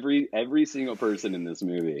 overacting. Every single person in this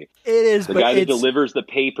movie. It is, The but guy that it's, delivers the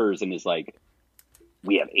papers and is like,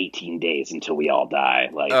 "We have 18 days until we all die."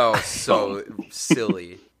 Like, Oh, so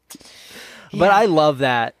silly. but I love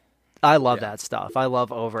that. I love that stuff. I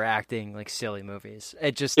love overacting like silly movies.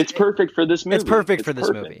 it's perfect for this movie. It's perfect for this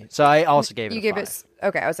perfect. movie. So I also gave it. You a gave 5. it.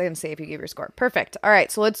 Okay, I was going to say if you gave your score. Perfect. All right,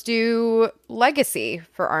 so let's do Legacy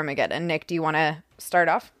for Armageddon. Nick, do you want to start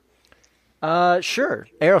off? Sure.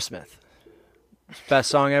 Aerosmith. Best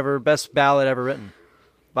song ever. Best ballad ever written,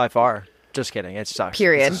 by far. Just kidding. It sucks.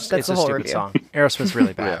 Period. It's That's the a whole stupid review. song. Aerosmith's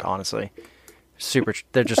really bad, Yeah. honestly.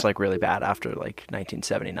 They're just like really bad after like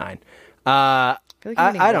 1979. feel like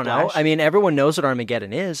I'm getting I don't know. whiplash. I mean, everyone knows what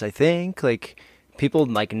Armageddon is. I think like people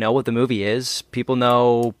like know what the movie is. People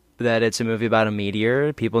know that it's a movie about a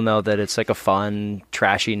meteor. People know that it's like a fun,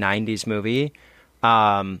 trashy '90s movie.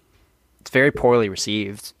 It's very poorly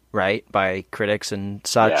received, right, by critics and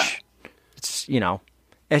such. Yeah. It's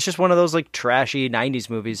it's just one of those like trashy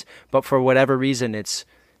 '90s movies. But for whatever reason, it's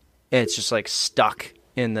just like stuck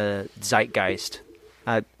in the zeitgeist.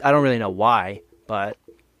 I don't really know why, but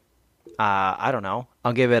I don't know.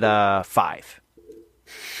 I'll give it a 5.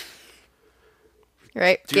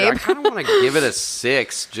 Right, Dude, Gabe? I kind of want to give it a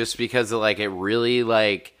 6 just because it really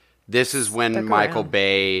this is when Stuck Michael around.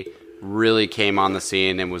 Bay really came on the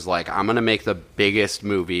scene and was like, I'm going to make the biggest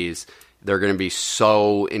movies. They're going to be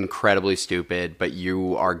so incredibly stupid, but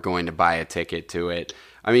you are going to buy a ticket to it.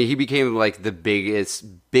 I mean, he became like the biggest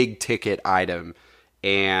big ticket item.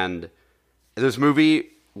 And this movie,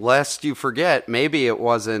 lest you forget, maybe it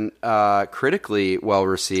wasn't critically well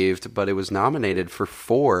received, but it was nominated for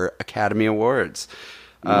 4 Academy Awards.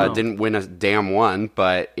 Didn't win a damn one,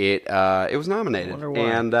 but it was nominated. Wonder why.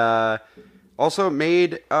 And also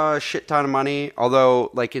made a shit ton of money.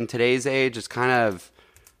 Although, like, in today's age, it's kind of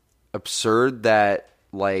absurd that,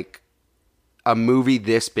 like, a movie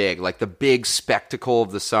this big, like the big spectacle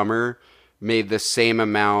of the summer, made the same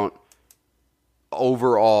amount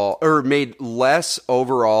overall, or made less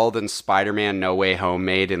overall than Spider-Man No Way Home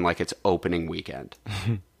made in like its opening weekend,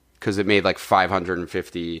 because it made like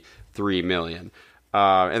 $553 million.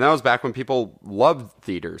 And that was back when people loved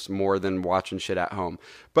theaters more than watching shit at home.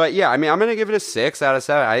 But yeah, I mean, I'm going to give it a 6 out of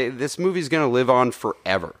 7. This movie's going to live on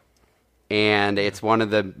forever. And it's one of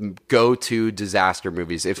the go-to disaster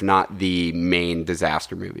movies, if not the main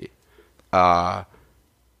disaster movie. I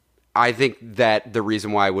think that the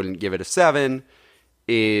reason why I wouldn't give it a 7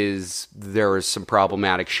 is there was some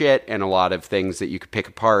problematic shit and a lot of things that you could pick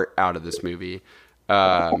apart out of this movie.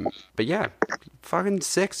 But yeah, fucking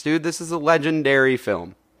 6, dude. This is a legendary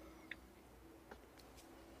film.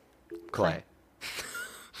 Clay.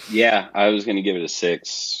 Yeah, I was going to give it a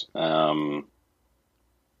 6.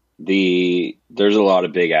 There's a lot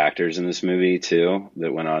of big actors in this movie too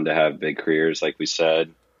that went on to have big careers, like we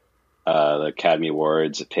said. The Academy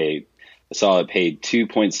Awards paid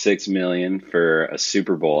 $2.6 million for a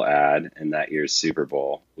Super Bowl ad in that year's Super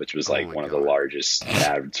Bowl, which was like my one of the God. largest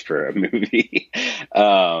ads for a movie.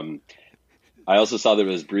 I also saw that it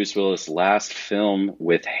was Bruce Willis' last film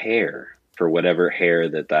with hair for whatever hair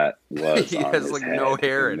that was. He on has his like head no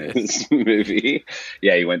hair in this movie.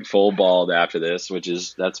 Yeah, he went full bald after this,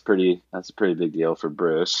 that's a pretty big deal for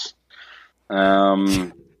Bruce.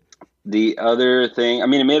 The other thing, I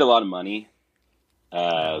mean, it made a lot of money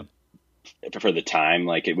for the time.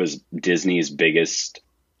 Like, it was Disney's biggest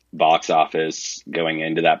box office going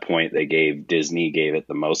into that point. Disney gave it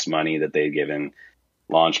the most money that they'd given,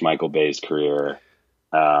 launched Michael Bay's career.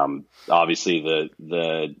 Obviously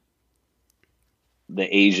the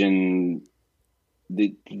Asian,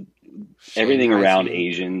 everything around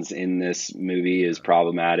Asians in this movie is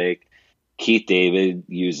problematic. Keith David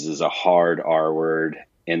uses a hard R word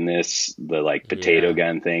in this, the like potato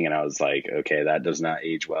gun thing. And I was like, okay, that does not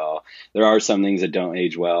age well. There are some things that don't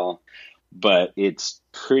age well, but it's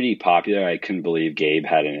pretty popular. I couldn't believe Gabe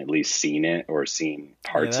hadn't at least seen it or seen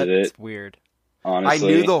parts of it. It's weird. Honestly,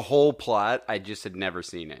 I knew the whole plot. I just had never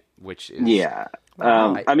seen it, which is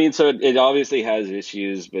I mean, so it obviously has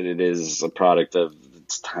issues, but it is a product of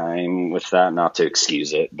its time with that. Not to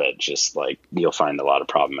excuse it, but just like you'll find a lot of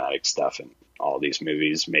problematic stuff in all these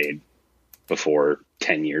movies made before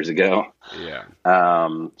 10 years ago. Yeah.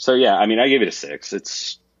 So yeah, I mean, I gave it a 6.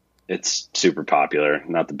 It's super popular.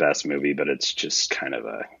 Not the best movie, but it's just kind of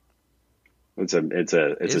it's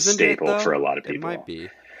a staple for a lot of people. It might be.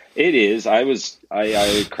 It is. I would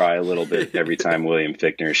cry a little bit every time William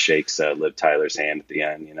Fichtner shakes Liv Tyler's hand at the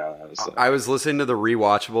end. You know, I was listening to the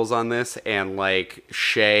rewatchables on this, and like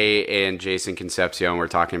Shay and Jason Concepcion were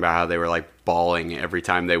talking about how they were like bawling every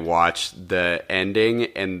time they watched the ending.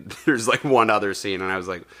 And there's like one other scene, and I was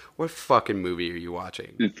like, "What fucking movie are you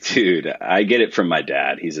watching, dude?" I get it from my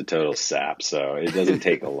dad. He's a total sap, so it doesn't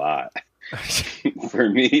take a lot for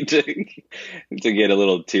me to get a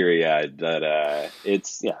little teary eyed, but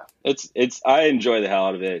it's I enjoy the hell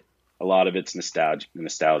out of it. A lot of it's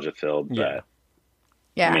nostalgia filled, but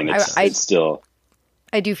yeah, I mean, it's still.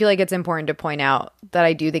 I do feel like it's important to point out that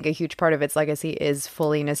I do think a huge part of its legacy is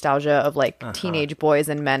fully nostalgia of like teenage boys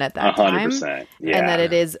and men at that 100%, time, and that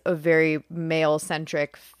it is a very male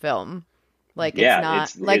centric film. Like, it's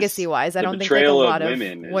not legacy-wise. I don't think like a lot of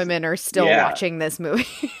women are still watching this movie.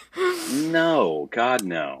 No, God,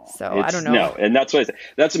 no. So I don't know. No, and that's what I said.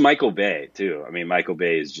 That's Michael Bay too. I mean, Michael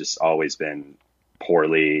Bay has just always been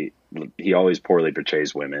poorly. He always poorly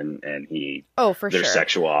portrays women, and they're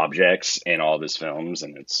sexual objects in all of his films,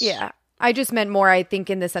 and it's I just meant more. I think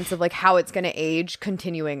in the sense of like how it's going to age,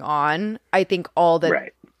 continuing on. I think all that.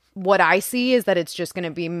 Right. What I see is that it's just going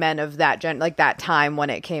to be men of that like that time when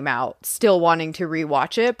it came out, still wanting to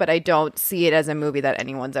rewatch it, but I don't see it as a movie that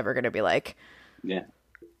anyone's ever going to be like,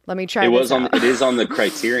 let me try. It is on the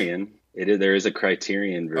Criterion. There is a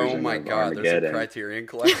Criterion version. Oh my of God, Armageddon. there's a Criterion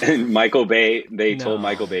collection. And Michael Bay, told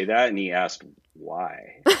Michael Bay that, and he asked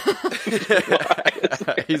why.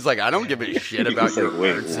 He's like, I don't give a shit about your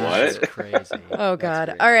words. What? That's crazy. Oh God.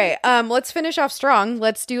 Crazy. All right. Let's finish off strong.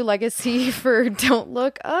 Let's do legacy for Don't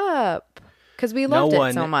Look Up, because we loved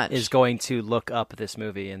it so much. No one is going to look up this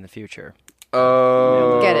movie in the future.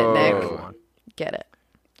 Oh, get it, Nick. Get it.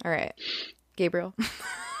 All right, Gabriel.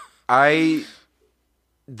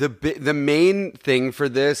 The main thing for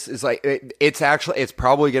this is like it's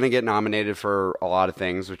probably going to get nominated for a lot of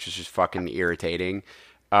things, which is just fucking irritating.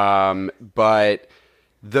 But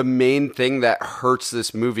the main thing that hurts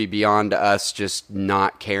this movie beyond us just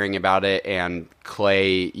not caring about it and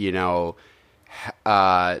Clay,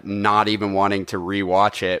 not even wanting to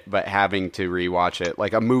rewatch it, but having to rewatch it,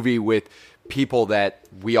 like a movie with people that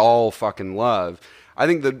we all fucking love. I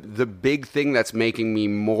think the big thing that's making me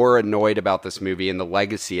more annoyed about this movie and the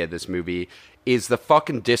legacy of this movie is the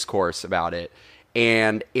fucking discourse about it.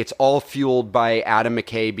 And it's all fueled by Adam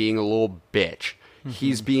McKay being a little bitch. Mm-hmm.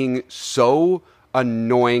 He's being so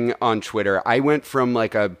annoying on Twitter. I went from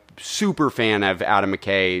like a super fan of Adam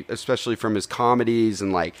McKay, especially from his comedies,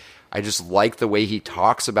 and like I just like the way he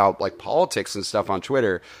talks about like politics and stuff on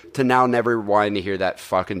Twitter, to now never wanting to hear that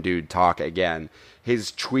fucking dude talk again.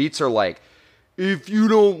 His tweets are like, if you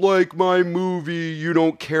don't like my movie, you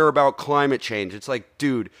don't care about climate change. It's like,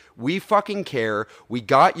 dude, we fucking care. We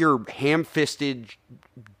got your ham-fisted,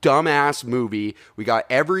 dumbass movie. We got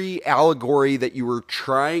every allegory that you were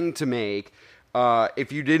trying to make.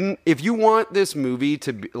 If you want this movie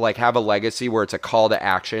to be, like have a legacy where it's a call to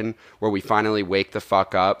action, where we finally wake the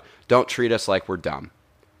fuck up, don't treat us like we're dumb.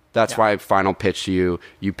 That's why final pitch to you,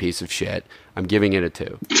 you piece of shit. I'm giving it a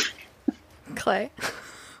 2. Clay.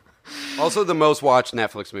 Also the most watched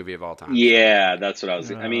Netflix movie of all time. Yeah, that's what I was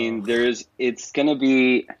thinking. I mean, it's going to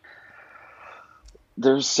be...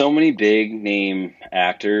 there's so many big name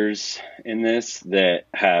actors in this that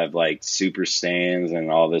have like super stands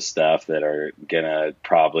and all this stuff that are gonna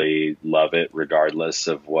probably love it regardless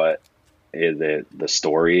of what the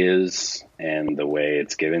story is and the way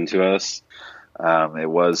it's given to us. It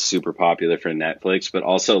was super popular for Netflix, but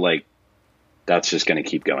also like that's just going to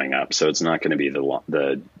keep going up. So it's not going to be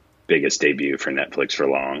the biggest debut for Netflix for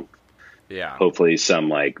long. Yeah. Hopefully some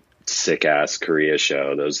like sick ass Korea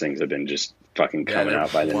show. Those things have been just fucking coming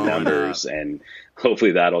out by the numbers, and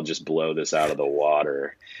hopefully that'll just blow this out of the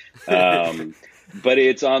water. But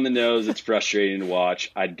it's on the nose. It's frustrating to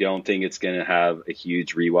watch. I don't think it's going to have a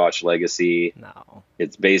huge rewatch legacy. No.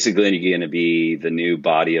 It's basically going to be the new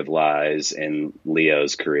Body of Lies in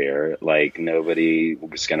Leo's career. Like, nobody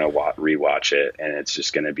was going to rewatch it, and it's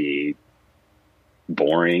just going to be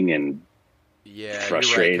boring and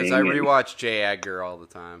frustrating. Because I rewatch J. Edgar all the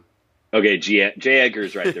time. Okay, J.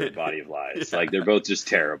 Edgar's right there with Body of Lies. Like, they're both just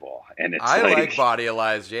terrible. And it's I like Body of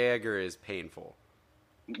Lies. J. Edgar is painful.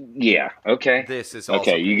 Yeah. Okay. This is also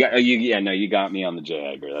okay. You got me on the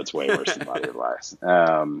J. Edgar. That's way worse than Body of Lies.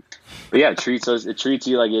 But yeah, it treats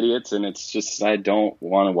you like idiots, and it's just I don't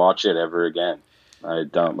want to watch it ever again.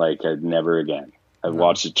 Never again. I've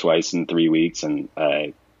watched it twice in 3 weeks, and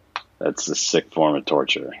that's a sick form of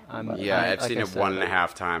torture. I've seen it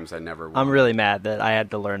 1.5 times. I never. I'm really mad that I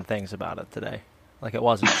had to learn things about it today. Like, it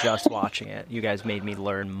wasn't just watching it. You guys made me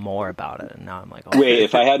learn more about it, and now I'm like, oh. Wait,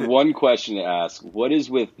 if I had one question to ask, what is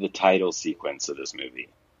with the title sequence of this movie?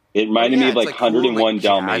 It reminded me of like 101 cool, like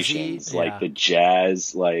Dalmatians, like the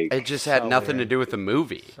jazz, like it just had nothing to do with the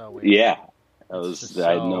movie. So weird. Yeah, I had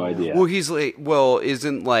no idea. Well,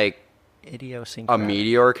 isn't like a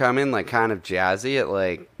meteor coming, like kind of jazzy? It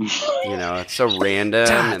like it's so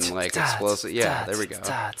random and like explosive. Yeah, there we go.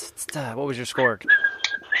 What was your score?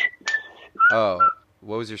 Oh,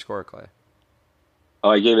 what was your score, Clay? Oh,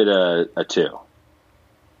 I gave it a 2.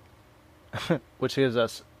 Which gives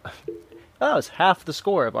us it's half the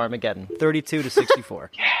score of Armageddon, 32 to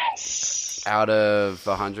 64. Yes. Out of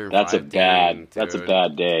 105. That's a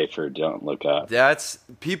bad day for Don't Look Up.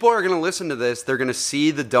 People are going to listen to this. They're going to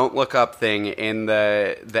see the Don't Look Up thing in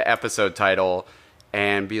the episode title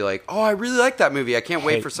and be like, "Oh, I really like that movie. I can't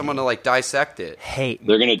wait for someone to like dissect it."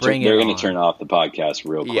 They're going to turn off the podcast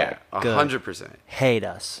real quick. Yeah, 100%. Hate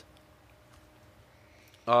us.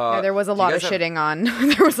 There was a lot of shitting on.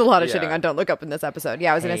 There was a lot of shitting on Don't Look Up in this episode.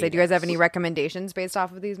 Yeah, I was going to say, do you guys have any recommendations based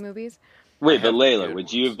off of these movies? Wait, but Layla,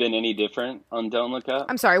 would you have been any different on Don't Look Up?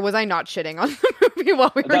 I'm sorry, was I not shitting on the movie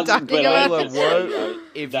while we were talking about it?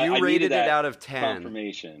 If you rated it out of 10,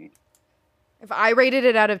 confirmation. If I rated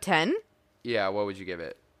it out of 10, yeah, what would you give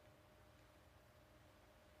it?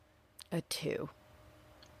 A 2.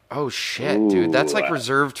 Oh shit, dude, that's like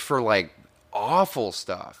reserved for like awful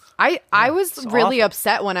stuff. I was really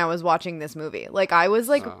upset when I was watching this movie. Like I was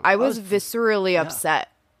viscerally upset.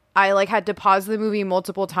 I like had to pause the movie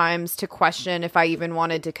multiple times to question if I even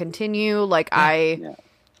wanted to continue. Like I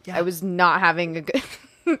was not having a good.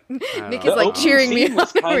 Nick is like cheering me on.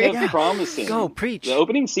 Was kind of promising. Go preach. The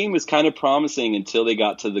opening scene was kind of promising until they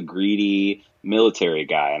got to the greedy military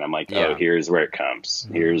guy, and I'm like, oh, here's where it comes.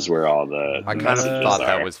 Here's where all the I kind of thought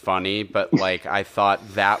that was funny, but like I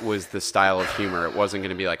thought that was the style of humor. It wasn't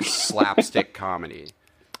going to be like slapstick comedy.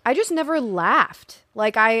 I just never laughed.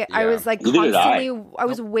 Like I was like constantly I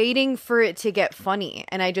was waiting for it to get funny,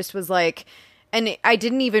 and I just was like, and I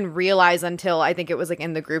didn't even realize until I think it was like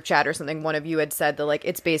in the group chat or something, one of you had said that like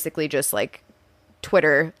it's basically just like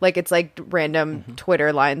Twitter, like it's like random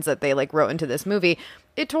Twitter lines that they like wrote into this movie.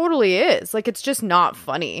 It totally is. Like it's just not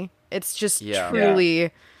funny. It's just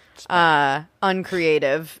truly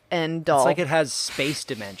uncreative and dull. It's like it has space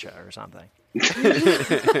dementia or something.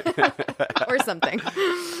 Or something.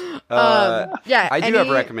 I do have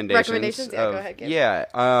recommendations. Yeah, go ahead, Gabe.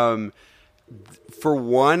 Yeah. For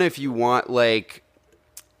one, if you want like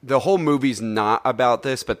the whole movie's not about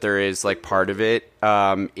this, but there is like part of it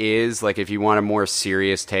is like if you want a more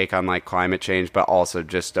serious take on like climate change, but also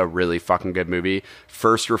just a really fucking good movie.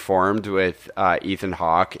 First Reformed with Ethan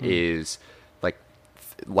Hawke is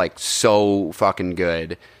like so fucking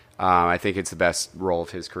good. I think it's the best role of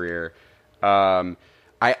his career.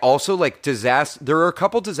 I also like disaster. There are a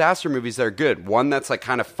couple disaster movies that are good. One that's like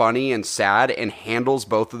kind of funny and sad and handles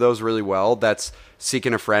both of those really well. That's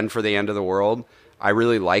Seeking a Friend for the End of the World. I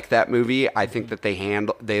really like that movie. I think that they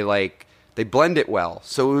blend it well.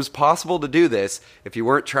 So it was possible to do this if you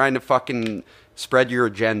weren't trying to fucking spread your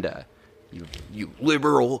agenda. You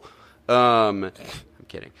liberal. I'm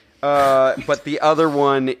kidding. But the other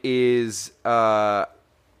one is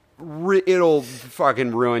it'll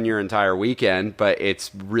fucking ruin your entire weekend, but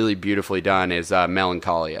it's really beautifully done, is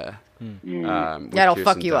Melancholia. That'll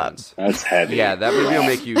fuck you up. That's heavy. Yeah, that movie will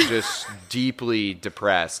make you just deeply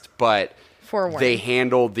depressed, but they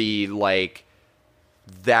handled the, like,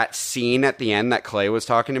 that scene at the end that Clay was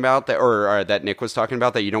talking about, or that Nick was talking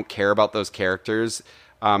about, that you don't care about those characters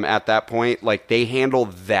at that point. Like, they handle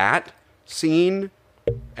that scene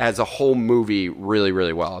as a whole movie really,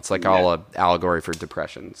 really well. It's like all an allegory for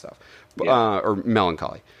depression and stuff, or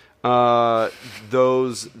melancholy.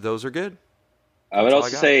 Those are good. I would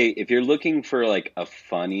also say, if you're looking for like a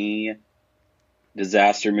funny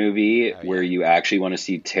disaster movie where you actually want to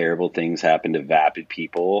see terrible things happen to vapid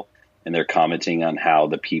people, and they're commenting on how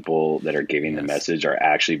the people that are giving the message are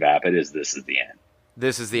actually vapid, This Is the End.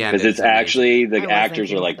 This is the end. Because it's actually, the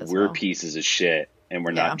actors are like, we're pieces of shit, and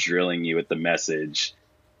we're not drilling you with the message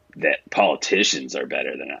that politicians are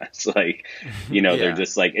better than us. Like, they're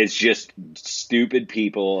just like, it's just stupid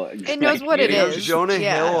people. It knows what it is. Jonah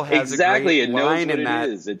Hill has a great line in that.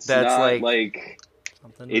 It's not like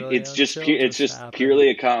it's just purely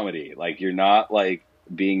a comedy. Like, you're not like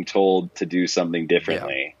being told to do something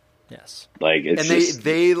differently. Yes. Like, it's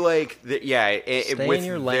Stay with in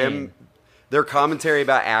your them. lane. Their commentary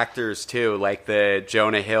about actors too, like the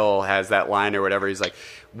Jonah Hill has that line or whatever. He's like,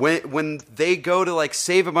 when they go to like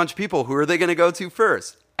save a bunch of people, who are they going to go to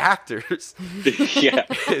first? Actors. Yeah.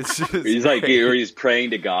 He's like, or he's praying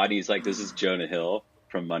to God. And he's like, this is Jonah Hill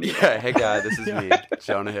from Moneyball. Yeah, hey God, this is me,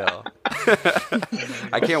 Jonah Hill.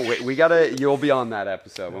 I can't wait. You'll be on that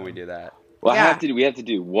episode when we do that. Well, we have to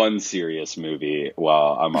do one serious movie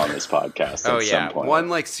while I'm on this podcast. At some point. One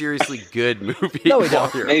like seriously good movie. No, we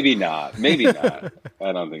don't. Maybe not. I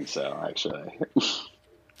don't think so, actually.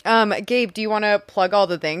 Gabe, do you want to plug all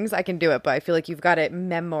the things? I can do it, but I feel like you've got it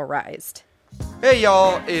memorized. Hey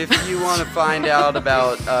y'all, if you want to find out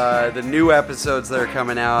about the new episodes that are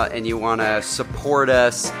coming out and you want to support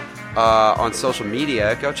us on social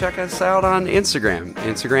media, go check us out on Instagram.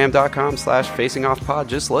 Instagram.com/FacingOffPod.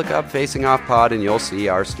 Just look up Facing Off Pod and you'll see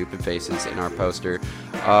our stupid faces in our poster.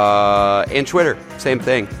 And Twitter, same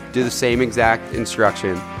thing. Do the same exact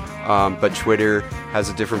instruction. But Twitter has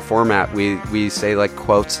a different format. We say like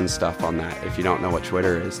quotes and stuff on that if you don't know what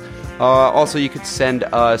Twitter is. Also, you could send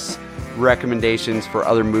us recommendations for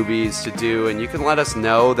other movies to do, and you can let us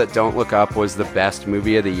know that Don't Look Up was the best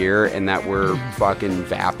movie of the year and that we're fucking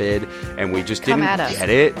vapid and we just didn't get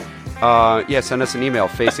it. Send us an email,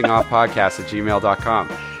 facingoffpodcast@gmail.com.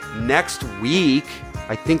 Next week,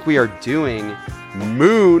 I think we are doing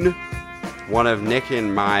Moon, one of Nick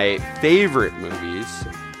and my favorite movies,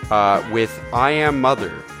 with I Am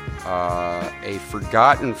Mother, a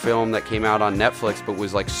forgotten film that came out on Netflix but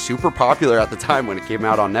was like super popular at the time when it came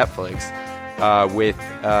out on Netflix, with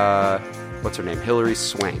what's her name, Hilary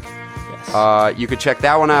Swank. Yes. You could check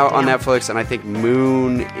that one out on Netflix, and I think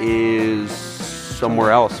Moon is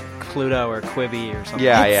somewhere else, Pluto or Quibi or something.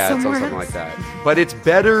 It's on something like that. But it's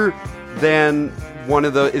better than one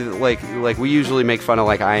of the like we usually make fun of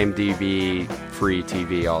like IMDb free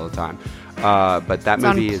TV all the time. But that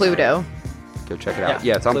movie is on Pluto. Go check it out.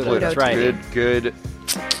 Yeah, it's on Pluto. That's right. Good.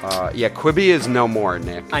 Quibi is no more,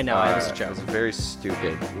 Nick. I know. It was a joke. It was a very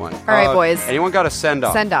stupid one. All right, boys. Anyone got a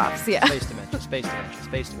send-off? Send-offs, yeah. Space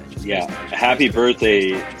dimension. Yeah. Happy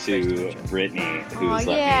birthday to Brittany, who's let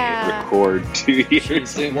me record 2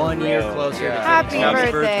 years in 1 year closer. Yeah. Happy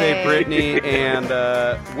birthday, Brittany. And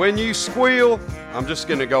when you squeal, I'm just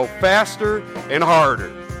going to go faster and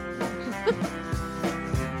harder.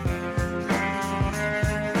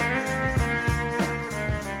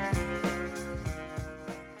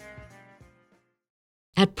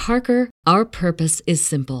 At Parker, our purpose is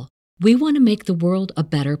simple. We want to make the world a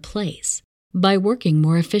better place by working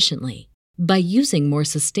more efficiently, by using more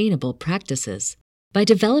sustainable practices, by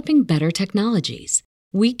developing better technologies.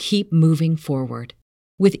 We keep moving forward.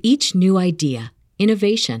 With each new idea,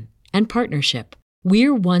 innovation, and partnership,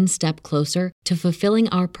 we're one step closer to fulfilling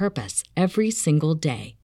our purpose every single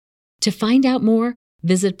day. To find out more,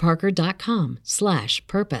 visit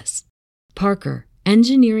parker.com/purpose. Parker,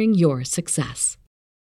 engineering your success.